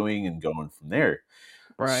what you're doing and going from there.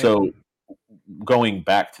 Right. So going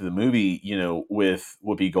back to the movie, with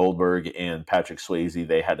Whoopi Goldberg and Patrick Swayze,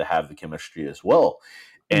 they had to have the chemistry as well.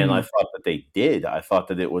 And I thought that they did. I thought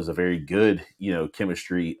that it was a very good,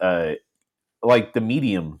 chemistry, like the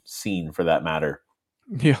medium scene, for that matter.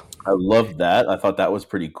 Yeah. I loved that. I thought that was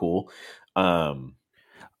pretty cool.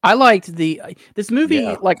 I liked this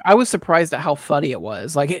movie. Like, I was surprised at how funny it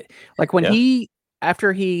was. Like when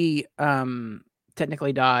after he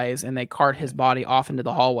technically dies and they cart his body off into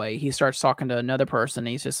the hallway, he starts talking to another person. And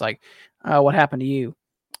he's just like, "Oh, what happened to you?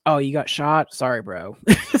 Oh, you got shot? Sorry, bro."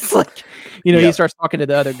 It's like, he starts talking to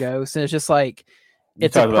the other ghosts, and it's just like,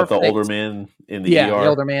 it's talking about the older man in the ER. The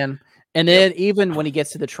older man. And then even when he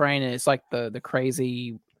gets to the train, and it's like the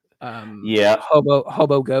crazy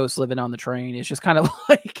hobo ghost living on the train. It's just kind of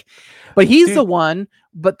like, But he's the Dude. one.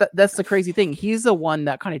 But that's the crazy thing. He's the one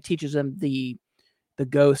that kind of teaches him the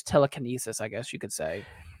ghost telekinesis, I guess you could say.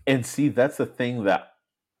 And see, that's the thing that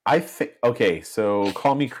I think. Okay, so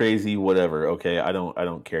call me crazy, whatever. Okay, I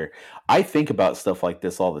don't care. I think about stuff like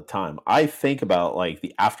this all the time. I think about like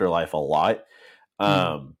the afterlife a lot,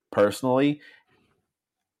 personally.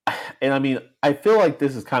 And I mean, I feel like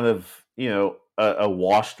this is kind of a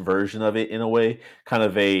washed version of it in a way, kind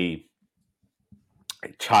of a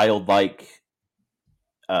childlike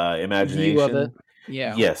imagination View of it.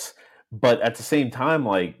 Yeah. Yes, but at the same time,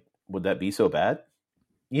 like, would that be so bad?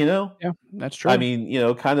 Yeah, that's true. I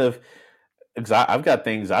mean, kind of. I've got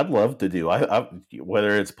things I'd love to do.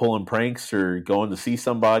 Whether it's pulling pranks or going to see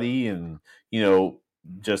somebody and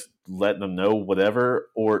just letting them know whatever,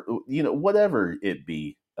 or whatever it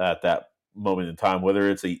be at that moment in time. Whether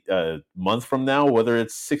it's a month from now, whether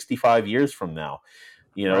it's 65 years from now,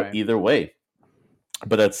 Right. either way.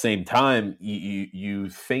 But at the same time, you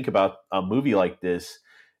think about a movie like this,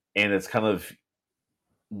 and it's kind of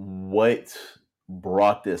what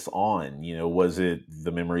brought this on. Was it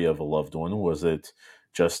the memory of a loved one? Was it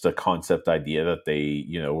just a concept idea that they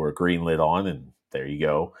were greenlit on, and there you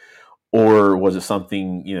go? Or was it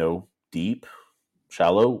something deep,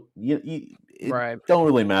 shallow? It Right. don't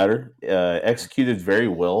really matter. Executed very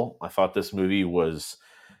well. I thought this movie was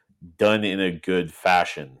done in a good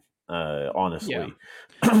fashion. Honestly,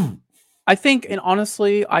 I think, and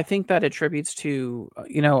honestly, I think that attributes to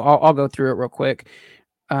I'll go through it real quick.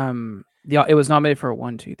 It was nominated for 5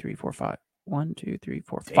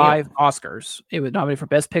 Oscars. It was nominated for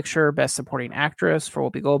Best Picture, Best Supporting Actress for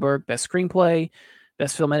Whoopi Goldberg, Best Screenplay,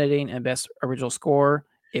 Best Film Editing, and Best Original Score.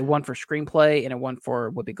 It won for Screenplay, and it won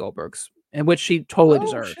for Whoopi Goldberg's, and which she totally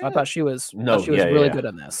deserved. Shit. I thought she was really good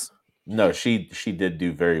on this. No, she did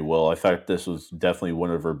do very well. I thought this was definitely one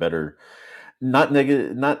of her better, not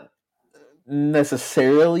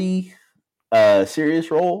necessarily a serious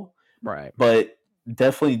role, right? But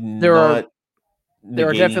definitely there not. There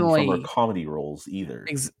are definitely from her comedy roles either.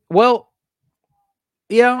 Well,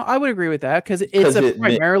 yeah, I would agree with that because it's a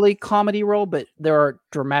primarily comedy role, but there are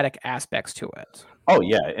dramatic aspects to it. Oh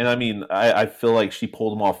yeah, and I mean, I feel like she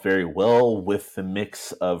pulled them off very well with the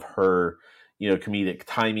mix of her, comedic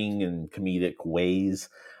timing and comedic ways.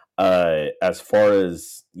 As far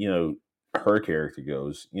as her character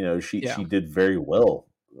goes, she did very well.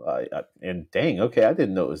 And dang, okay, I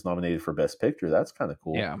didn't know it was nominated for Best Picture. That's kind of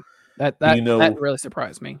cool. Yeah, that really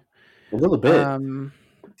surprised me a little bit.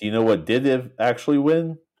 Do you know what did actually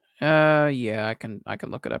win? Yeah, I can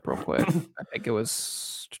look it up real quick. I think it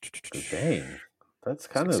was. Dang, that's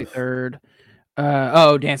kind 63rd.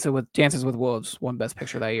 Dances with Wolves won Best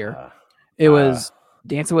Picture that year. It was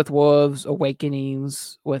Dancing with Wolves,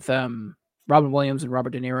 Awakenings with Robin Williams and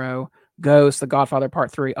Robert De Niro, Ghost, The Godfather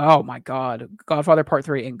Part 3. Oh my God, Godfather Part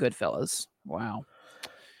 3 and Goodfellas. Wow.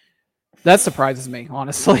 That surprises me,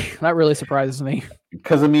 honestly. That really surprises me.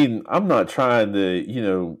 Because, I mean, I'm not trying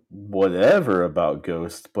to, whatever about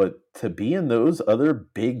Ghost, but to be in those other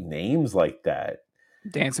big names like that.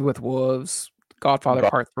 Dancing with Wolves, Godfather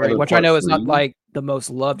Part 3, which I know is not like the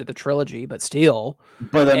most loved of the trilogy, but still.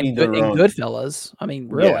 But, I mean, and Goodfellas. I mean,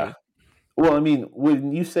 really. Yeah. Well, I mean,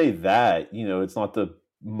 when you say that, it's not the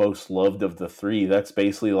most loved of the three. That's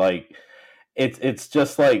basically like, it's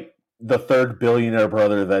just like the third billionaire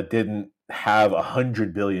brother that didn't have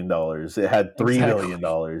 $100 billion. It had $3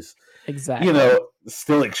 billion. Exactly.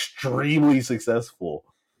 Still extremely successful.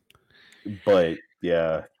 But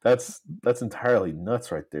yeah, that's entirely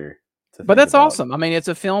nuts right there. But that's awesome. I mean, it's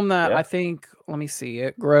a film that I think. Let me see.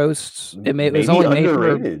 It grossed. It was only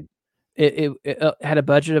underrated. It had a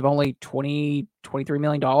budget of only $23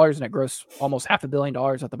 million, and it grossed almost $500 million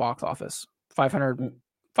at the box office.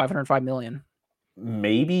 505 million.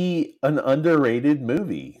 Maybe an underrated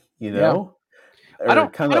movie, Yeah. I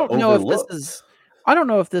don't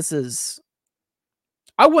know if this is.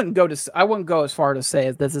 I wouldn't go as far to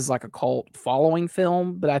say this is like a cult following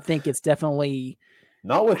film, but I think it's definitely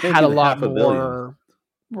not with had a lot more,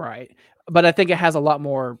 right? But I think it has a lot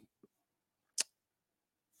more.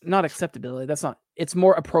 Not acceptability. That's not. It's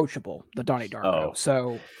more approachable. The Donnie Darko.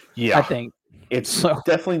 So yeah, I think. It's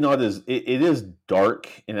definitely not as it is dark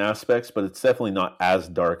in aspects, but it's definitely not as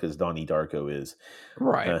dark as Donnie Darko is.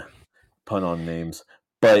 Right. Pun on names.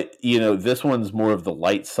 But, this one's more of the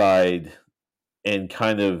light side and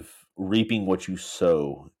kind of reaping what you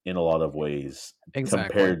sow in a lot of ways. Exactly.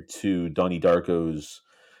 Compared to Donnie Darko's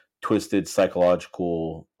twisted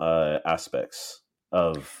psychological aspects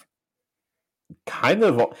of kind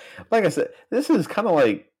of, like I said, this is kind of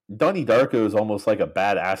like Donnie Darko is almost like a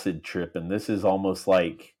bad acid trip, and this is almost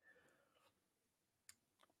like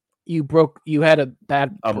you had a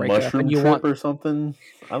bad A breakup mushroom and you trip want. or something.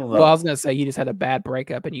 I don't know. Well, I was gonna say you just had a bad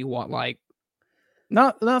breakup and you want like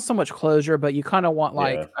not so much closure, but you kind of want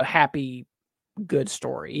like Yeah. a happy, good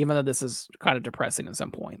story, even though this is kind of depressing at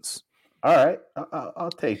some points. All right,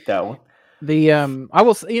 I'll take that one. The I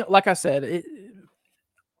will say, like I said,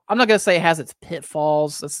 I'm not gonna say it has its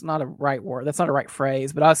pitfalls. That's not a right word. That's not a right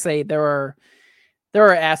phrase. But I'll say there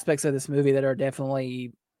are aspects of this movie that are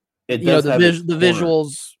definitely, It you know, does the have its the corner.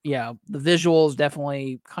 visuals. Yeah, the visuals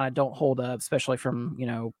definitely kind of don't hold up, especially from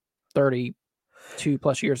 32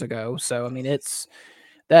 plus years ago. So I mean, it's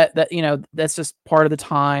that that's just part of the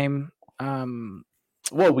time.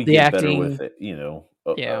 Well, we The get better acting, with it,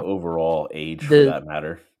 yeah. overall age for The that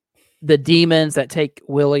matter. the demons that take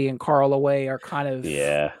Willie and Carl away are kind of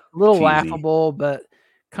Yeah, a little cheesy. laughable, but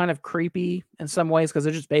kind of creepy in some ways because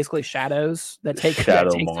they're just basically shadows that take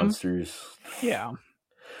Shadow them. monsters. Yeah.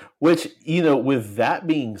 Which, with that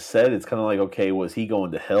being said, it's kind of like, okay, was he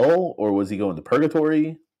going to hell or was he going to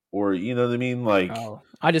purgatory? Or, you know what I mean? Like, Oh,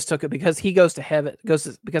 I just took it because he goes to heaven.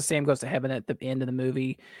 Because Sam goes to heaven at the end of the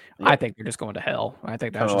movie. Yeah. I think they're just going to hell. I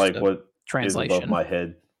think that's kind of just like a what is translation. above my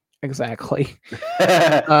head. Exactly.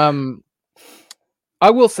 I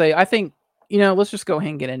will say, I think, let's just go ahead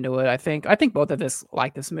and get into it. I think both of us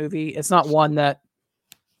like this movie. It's not one that,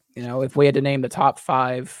 if we had to name our top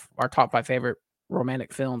five favorite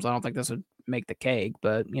romantic films, I don't think this would make the cake,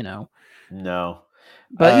 but No.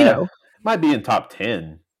 But might be in top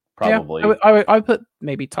 10, probably. Yeah, I would put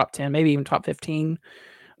maybe top 10, maybe even top 15.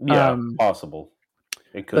 Yeah, possible.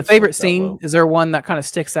 It could the favorite slip that scene, low. is there one that kind of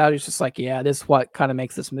sticks out? It's just like, yeah, this is what kind of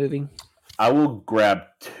makes this movie. I will grab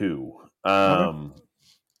two. Okay.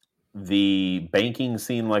 The banking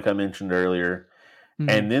scene, like I mentioned earlier,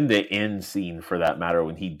 and then the end scene, for that matter,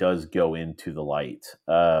 when he does go into the light.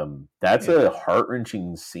 That's a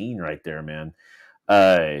heart-wrenching scene right there, man.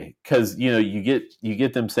 Because you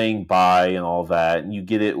get them saying bye and all that, and you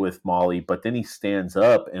get it with Molly, but then he stands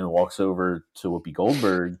up and walks over to Whoopi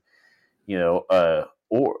Goldberg.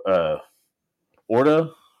 Orta,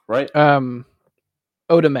 right?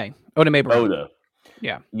 Oda Mae Brown. Oda.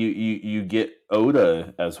 Yeah. You get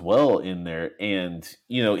Oda as well in there, and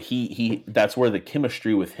he that's where the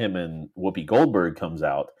chemistry with him and Whoopi Goldberg comes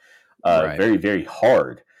out very, very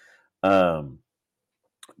hard.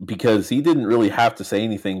 Because he didn't really have to say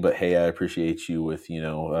anything but, hey, I appreciate you with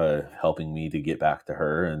helping me to get back to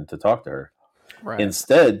her and to talk to her. Right.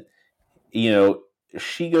 Instead,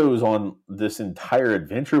 she goes on this entire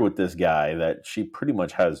adventure with this guy that she pretty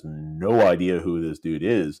much has no idea who this dude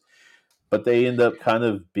is. But they end up kind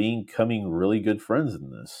of becoming really good friends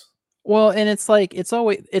in this. Well, and it's like it's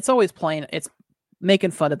always playing. It's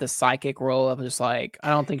making fun of the psychic role of just like,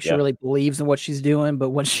 I don't think she really believes in what she's doing,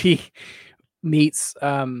 but when she meets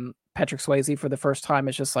Patrick Swayze for the first time,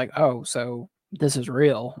 it's just like, oh, so this is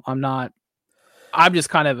real. I'm just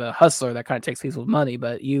kind of a hustler that kind of takes people's money,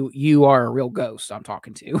 but you are a real ghost I'm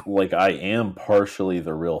talking to. Like, I am partially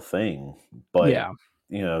the real thing, but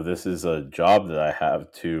this is a job that I have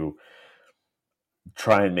to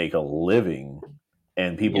try and make a living.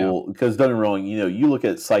 And people, because don't get me wrong, you look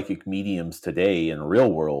at psychic mediums today in the real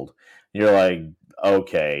world, you're like,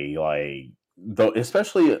 okay, like,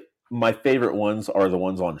 especially my favorite ones are the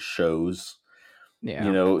ones on shows.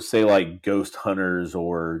 Yeah. Say like Ghost Hunters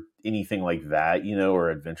or anything like that, or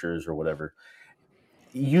Adventures or whatever.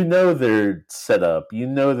 They're set up.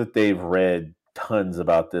 That they've read tons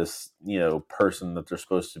about this, person that they're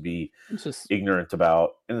supposed to be ignorant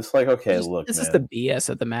about. And it's like, okay, look, this man, is the BS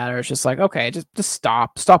of the matter. It's just like, okay, just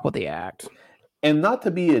stop with the act. And not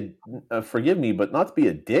to be forgive me, but not to be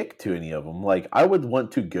a dick to any of them. Like, I would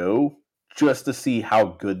want to go just to see how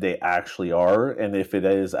good they actually are. And if it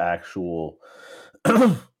is actual,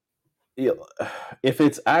 if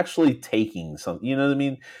it's actually taking something, you know what I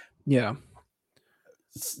mean? Yeah.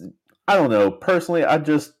 I don't know. Personally,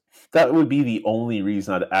 that would be the only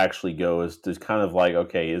reason I'd actually go, is to kind of like,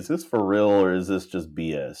 okay, is this for real or is this just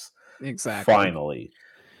BS? Exactly. Finally.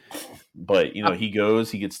 But, he goes,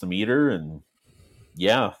 he gets to meet her, and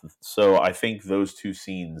yeah. So I think those two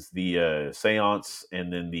scenes, the seance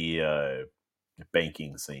and then the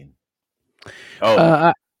banking scene.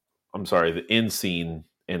 I'm sorry, the end scene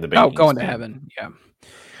and the banking going scene. to heaven. Yeah.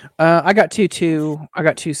 I got two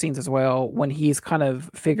scenes as well, when he's kind of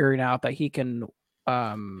figuring out that he can,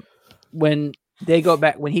 when he goes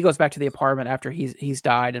back to the apartment after he's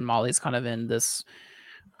died, and Molly's kind of in this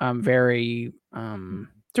very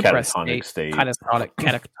depressed catatonic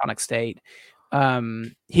state.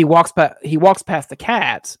 He walks past the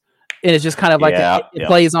cat, and it's just kind of like it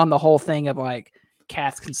plays on the whole thing of like,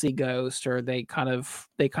 cats can see ghosts, or they kind of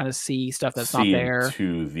see stuff that's not See there.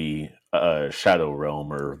 into the shadow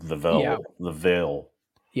realm or the Yeah. veil.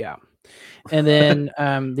 Yeah. And then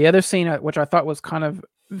the other scene, which I thought was kind of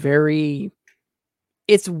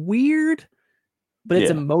it's weird, but it's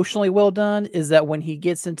Yeah. emotionally well done, is that when he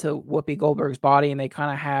gets into Whoopi Goldberg's body and they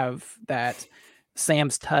kind of have that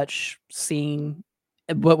Sam's touch scene,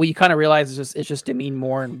 but what you kind of realize is it's just Demi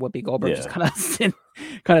Moore and Whoopi Goldberg just Yeah.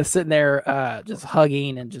 kind of sitting there, just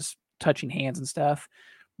hugging and just touching hands and stuff.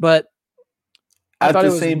 But I At thought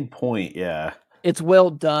the same point, it's well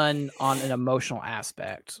done on an emotional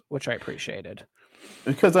aspect, which I appreciated.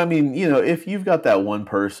 Because I mean, if you've got that one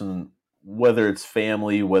person, whether it's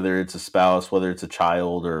family, whether it's a spouse, whether it's a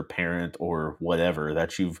child or a parent or whatever,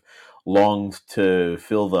 that you've longed to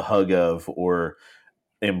feel the hug of or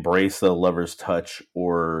embrace the lover's touch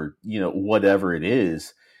or, whatever it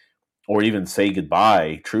is, or even say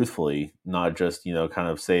goodbye truthfully, not just, kind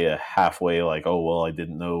of say a halfway like, oh, well, I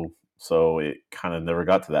didn't know. So it kind of never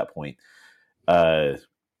got to that point. I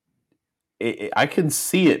can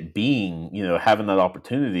see it being, having that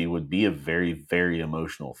opportunity would be a very, very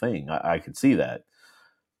emotional thing. I could see that,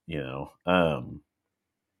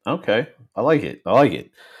 Okay. I like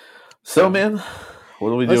it. So, man, what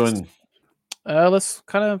are we doing? Let's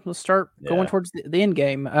start going towards the end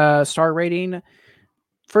game. Star rating.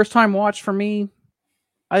 First time watch for me.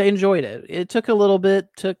 I enjoyed it. It took a little bit,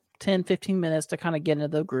 took 10, 15 minutes to kind of get into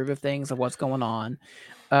the groove of things of what's going on.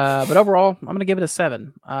 But overall, I'm going to give it a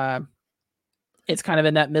 7. It's kind of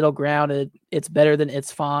in that middle ground. It's better than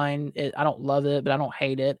It's Fine. I don't love it, but I don't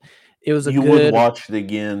hate it. It was You would watch it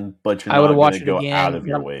again, but you're not going to go out of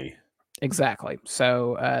your way. Exactly.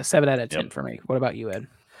 So 7 out of 10 for me. What about you, Ed?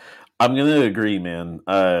 I'm going to agree, man.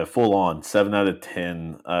 Full on 7 out of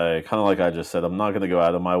 10. Kind of like I just said, I'm not going to go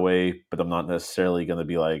out of my way, but I'm not necessarily going to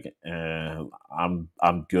be like,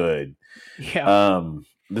 I'm good. Yeah.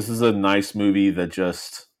 This is a nice movie that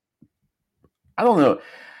just, I don't know.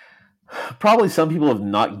 Probably some people have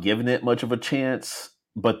not given it much of a chance,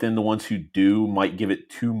 but then the ones who do might give it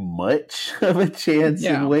too much of a chance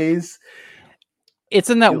in ways. It's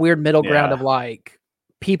in that weird middle ground of like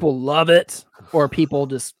people love it or people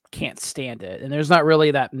just can't stand it. And there's not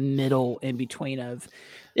really that middle in between of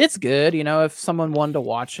it's good. If someone wanted to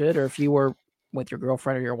watch it, or if you were with your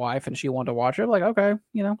girlfriend or your wife and she wanted to watch it, like, okay,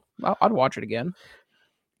 I'd watch it again.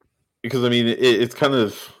 Because I mean, it's kind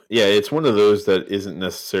of, it's one of those that isn't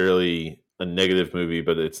necessarily a negative movie,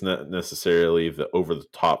 but it's not necessarily the over the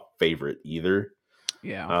top favorite either.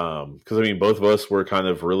 Yeah. Because I mean, both of us were kind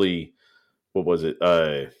of really, what was it?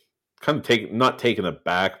 Kind of not taken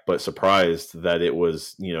aback, but surprised that it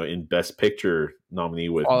was, in Best Picture nominee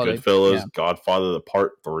with Goodfellas, Godfather the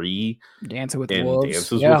Part 3, Dances with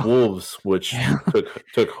Wolves, which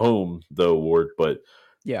took home the award. But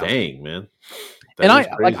dang, man. And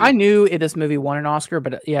I knew this movie won an Oscar,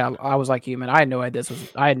 but I was like you, man. I had no idea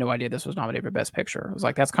this was nominated for Best Picture. I was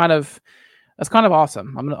like, that's kind of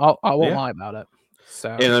awesome. I won't lie about it. So,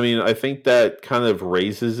 and I mean, I think that kind of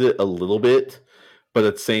raises it a little bit, but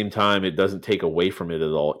at the same time, it doesn't take away from it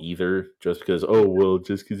at all either. Just because,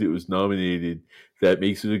 just because it was nominated, that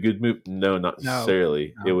makes it a good movie. No, not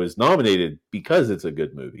necessarily. No. It was nominated because it's a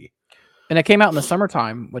good movie, and it came out in the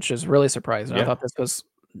summertime, which is really surprising. I thought this was.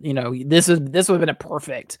 This would have been a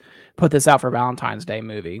perfect put this out for Valentine's Day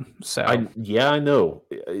movie. So I know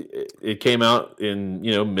it came out in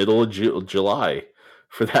middle of July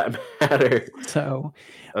for that matter. So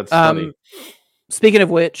that's funny. Speaking of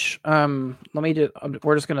which, we're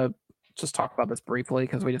just gonna talk about this briefly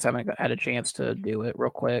because we just haven't had a chance to do it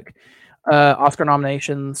real quick. Oscar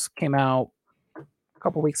nominations came out a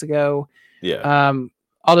couple weeks ago. Yeah.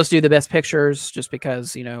 I'll just do the best pictures just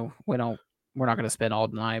because we're not going to spend all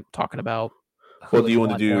night talking about. Well, do you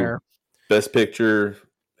want to do Best Picture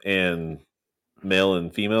and male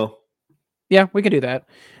and female? Yeah, we can do that.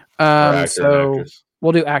 So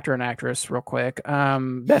we'll do actor and actress real quick.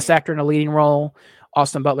 Best actor in a leading role: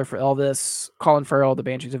 Austin Butler for Elvis, Colin Farrell, The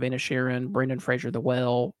Banshees of Inisherin, Brendan Fraser, The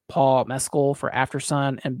Whale, Paul Mescal for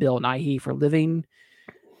Aftersun, and Bill Nighy for Living.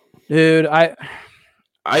 Dude, I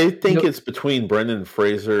think it's between Brendan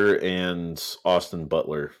Fraser and Austin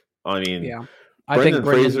Butler. I mean, I think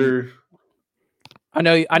Fraser. I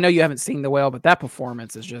know you haven't seen The Whale, but that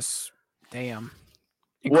performance is just damn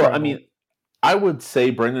incredible. Well, I mean, I would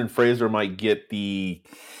say Brendan Fraser might get the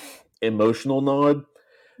emotional nod,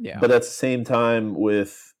 but at the same time,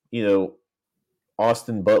 with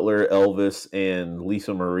Austin Butler, Elvis, and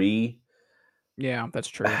Lisa Marie. Yeah, that's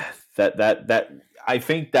true. That I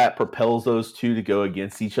think that propels those two to go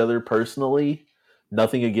against each other personally.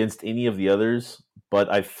 Nothing against any of the others.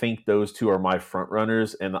 but I think those two are my front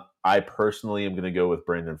runners, and I personally am going to go with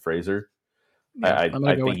Brendan Fraser. Yeah, I I'm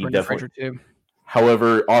gonna go with think he Brendan definitely. Fraser too.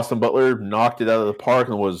 However, Austin Butler knocked it out of the park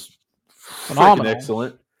and was freaking Phenomenal.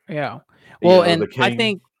 excellent. Yeah. You Well, know, and the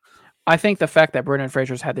King. I think the fact that Brendan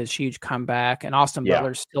Fraser's had this huge comeback and Austin Yeah.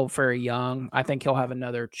 Butler's still very young, I think he'll have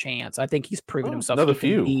another chance. I think he's proven himself. Another He can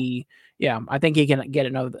few. be, yeah, I think he can get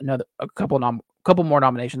a couple more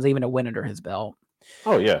nominations, even a win under his belt.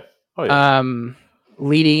 Oh yeah. Oh yeah.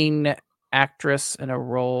 Leading actress in a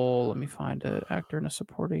role. Let me find an actor in a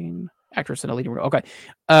supporting actress in a leading role. Okay.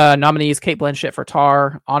 Nominees: Cate Blanchett for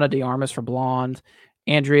Tar, Ana de Armas for Blonde,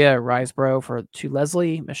 Andrea Riseborough for To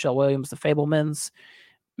Leslie, Michelle Williams, The Fablemans,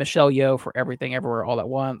 Michelle Yeoh for Everything Everywhere All at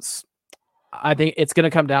Once. I think it's going to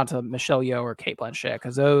come down to Michelle Yeoh or Cate Blanchett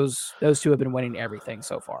because those two have been winning everything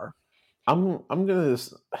so far. I'm gonna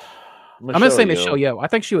say Michelle Yeoh. I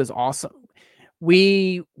think she was awesome.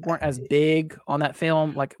 We weren't as big on that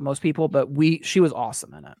film like most people, but she was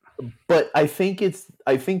awesome in it. But I think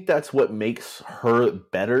that's what makes her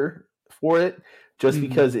better for it, just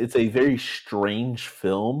because it's a very strange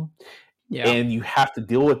film, and you have to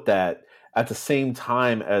deal with that at the same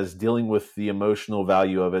time as dealing with the emotional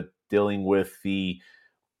value of it, dealing with the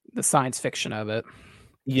science fiction of it,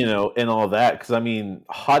 and all that. Because I mean,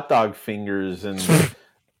 hot dog fingers and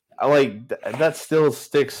I like that still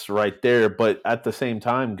sticks right there. But at the same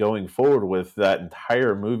time, going forward with that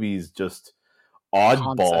entire movie's just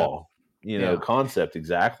oddball, concept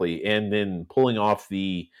exactly, and then pulling off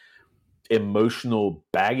the emotional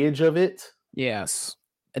baggage of it. Yes,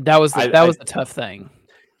 that was the tough thing.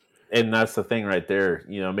 And that's the thing right there,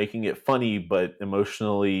 making it funny, but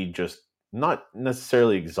emotionally just not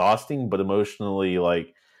necessarily exhausting, but emotionally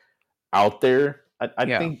like out there.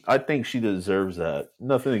 I think she deserves that.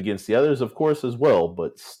 Nothing against the others, of course, as well,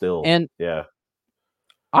 but still. And yeah,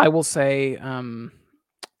 I will say,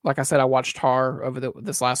 like I said, I watched Tar over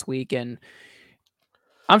this last week, and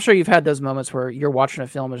I'm sure you've had those moments where you're watching a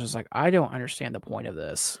film and it's just like, I don't understand the point of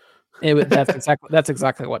this. That's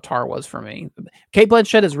exactly what Tar was for me. Cate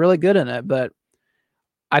Blanchett is really good in it, but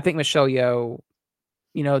I think Michelle Yeoh,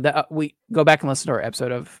 that we go back and listen to our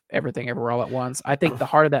episode of Everything Everywhere All at Once. I think the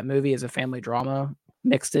heart of that movie is a family drama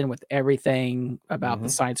mixed in with everything about the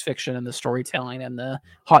science fiction and the storytelling and the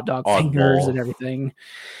hot dog fingers and everything.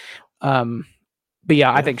 But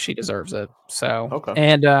yeah, I think she deserves it. So, okay.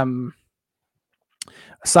 And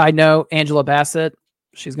side note, Angela Bassett,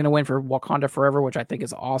 she's going to win for Wakanda Forever, which I think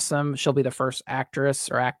is awesome. She'll be the first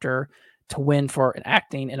actress or actor to win for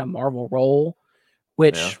acting in a Marvel role,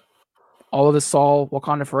 which all of us saw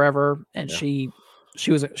Wakanda Forever, and she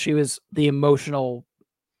was the emotional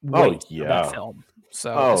weight of that film.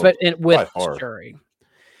 So with Shuri.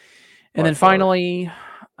 And then finally,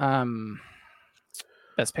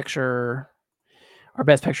 Best Picture. Our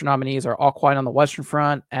Best Picture nominees are All Quiet on the Western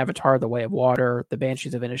Front, Avatar: The Way of Water, The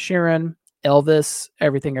Banshees of Inisherin, Elvis,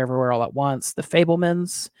 Everything Everywhere All at Once, The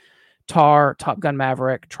Fablemans, Tar, Top Gun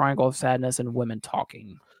Maverick, Triangle of Sadness, and Women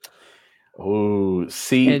Talking. Oh,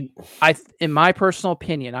 see, and in my personal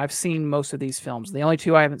opinion, I've seen most of these films. The only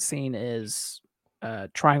two I haven't seen is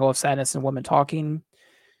Triangle of Sadness and Women Talking.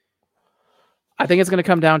 I think it's going to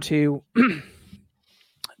come down to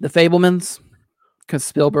The Fablemans, because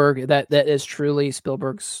Spielberg, that is truly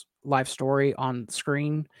Spielberg's life story on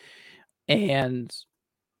screen, and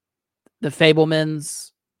The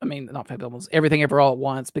Fablemans. I mean, not Fablemans. Everything Ever All at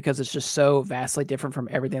Once, because it's just so vastly different from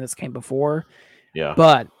everything that's came before. Yeah,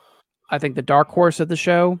 but I think the dark horse of the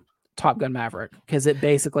show, Top Gun Maverick, because it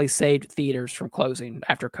basically saved theaters from closing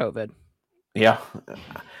after COVID. Yeah.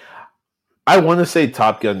 I want to say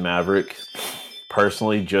Top Gun Maverick,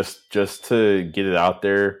 personally, just to get it out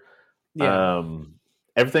there. Yeah.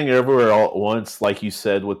 Everything Everywhere All at Once, like you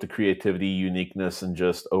said, with the creativity, uniqueness, and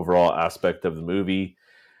just overall aspect of the movie.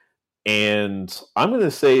 And I'm going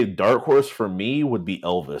to say dark horse for me would be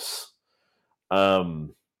Elvis. I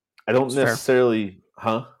don't necessarily...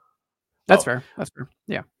 Huh? That's fair. That's fair.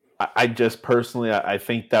 Yeah. I just personally, I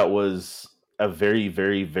think that was a very,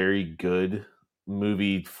 very, very good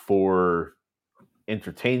movie for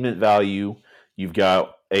entertainment value. You've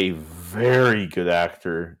got a very good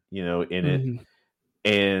actor, in it.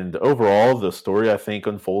 And overall, the story, I think,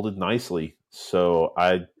 unfolded nicely. So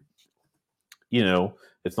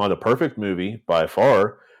it's not a perfect movie by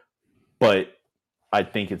far, but I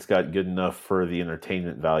think it's got good enough for the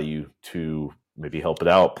entertainment value to maybe help it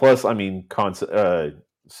out. Plus, I mean,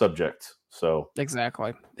 subject. So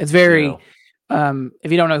exactly, it's very.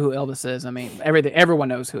 If you don't know who Elvis is, I mean, everyone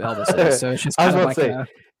knows who Elvis is. So it's just kind of like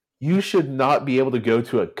you should not be able to go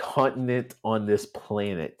to a continent on this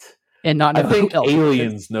planet and not know I think who Elvis is.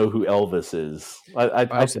 aliens know who Elvis is. Well,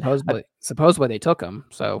 supposedly they took him.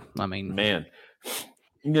 So I mean, Man,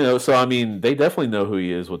 so I mean, they definitely know who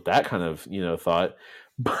he is with that kind of thought.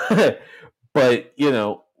 But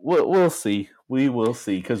we'll see. We will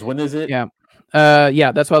see. Because when is it? yeah,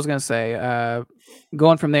 that's what I was gonna say.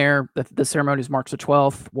 Going from there, the ceremony is March the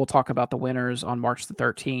 12th. We'll talk about the winners on March the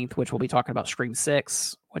 13th, which we'll be talking about Scream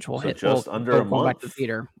 6, which will hit just under a month. Back to the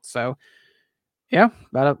theater. So yeah,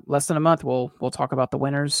 about less than a month. We'll talk about the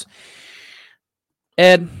winners.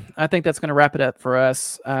 Ed, I think that's going to wrap it up for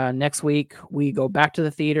us. Next week, we go back to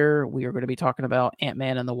the theater. We are going to be talking about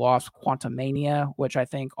Ant-Man and the Wasp: Quantumania, which I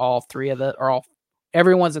think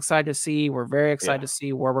everyone's excited to see. We're very excited to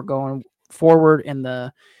see where we're going forward in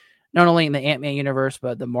not only in the Ant-Man universe,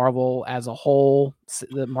 but the Marvel as a whole,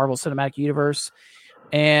 the Marvel Cinematic Universe.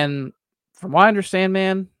 And from what I understand,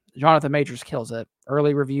 man, Jonathan Majors kills it.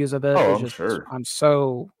 Early reviews of it. Oh, I'm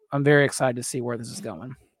sure. I'm very excited to see where this is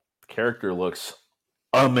going. Character looks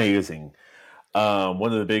amazing.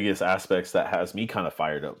 One of the biggest aspects that has me kind of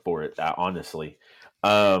fired up for it, honestly.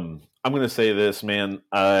 I'm going to say this, man.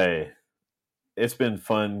 It's been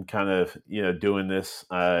fun kind of, doing this.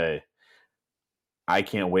 I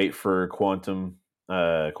can't wait for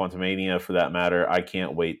Quantumania for that matter. I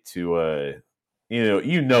can't wait to,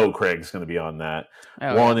 Craig's going to be on that.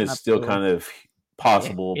 One is still kind of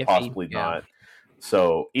possible, possibly not.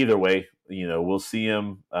 So either way, we'll see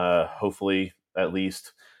him, hopefully at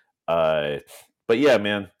least. But yeah,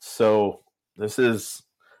 man. So this has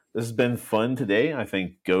been fun today. I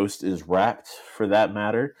think Ghost is wrapped for that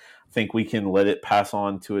matter. I think we can let it pass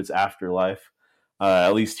on to its afterlife.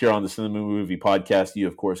 At least here on the Cinema Movie Podcast, you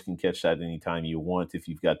of course can catch that anytime you want if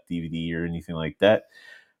you've got DVD or anything like that.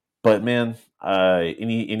 But man,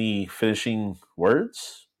 any finishing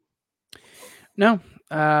words? No.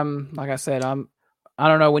 Like I said, I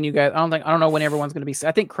don't know when you guys. I don't know when everyone's going to be.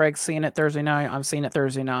 I think Craig's seeing it Thursday night. I'm seeing it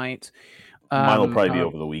Thursday night. Mine will probably be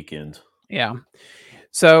over the weekend. Yeah.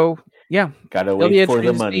 So yeah, gotta wait for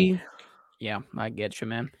the money. Yeah, I get you,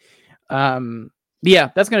 man.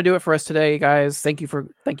 Yeah, that's gonna do it for us today, guys. Thank you for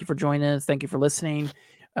joining us. Thank you for listening.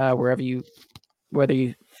 Whether you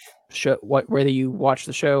watch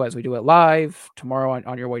the show as we do it live tomorrow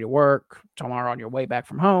on your way to work, tomorrow on your way back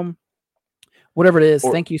from home, whatever it is.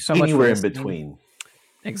 Thank you so much. Anywhere in between.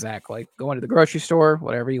 Exactly. Going to the grocery store,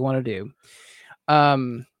 whatever you want to do.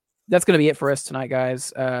 That's going to be it for us tonight,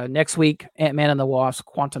 guys. Next week, Ant-Man and the Wasp: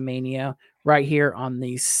 Quantumania, right here on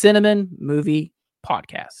the Cinnamon Movie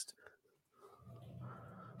Podcast.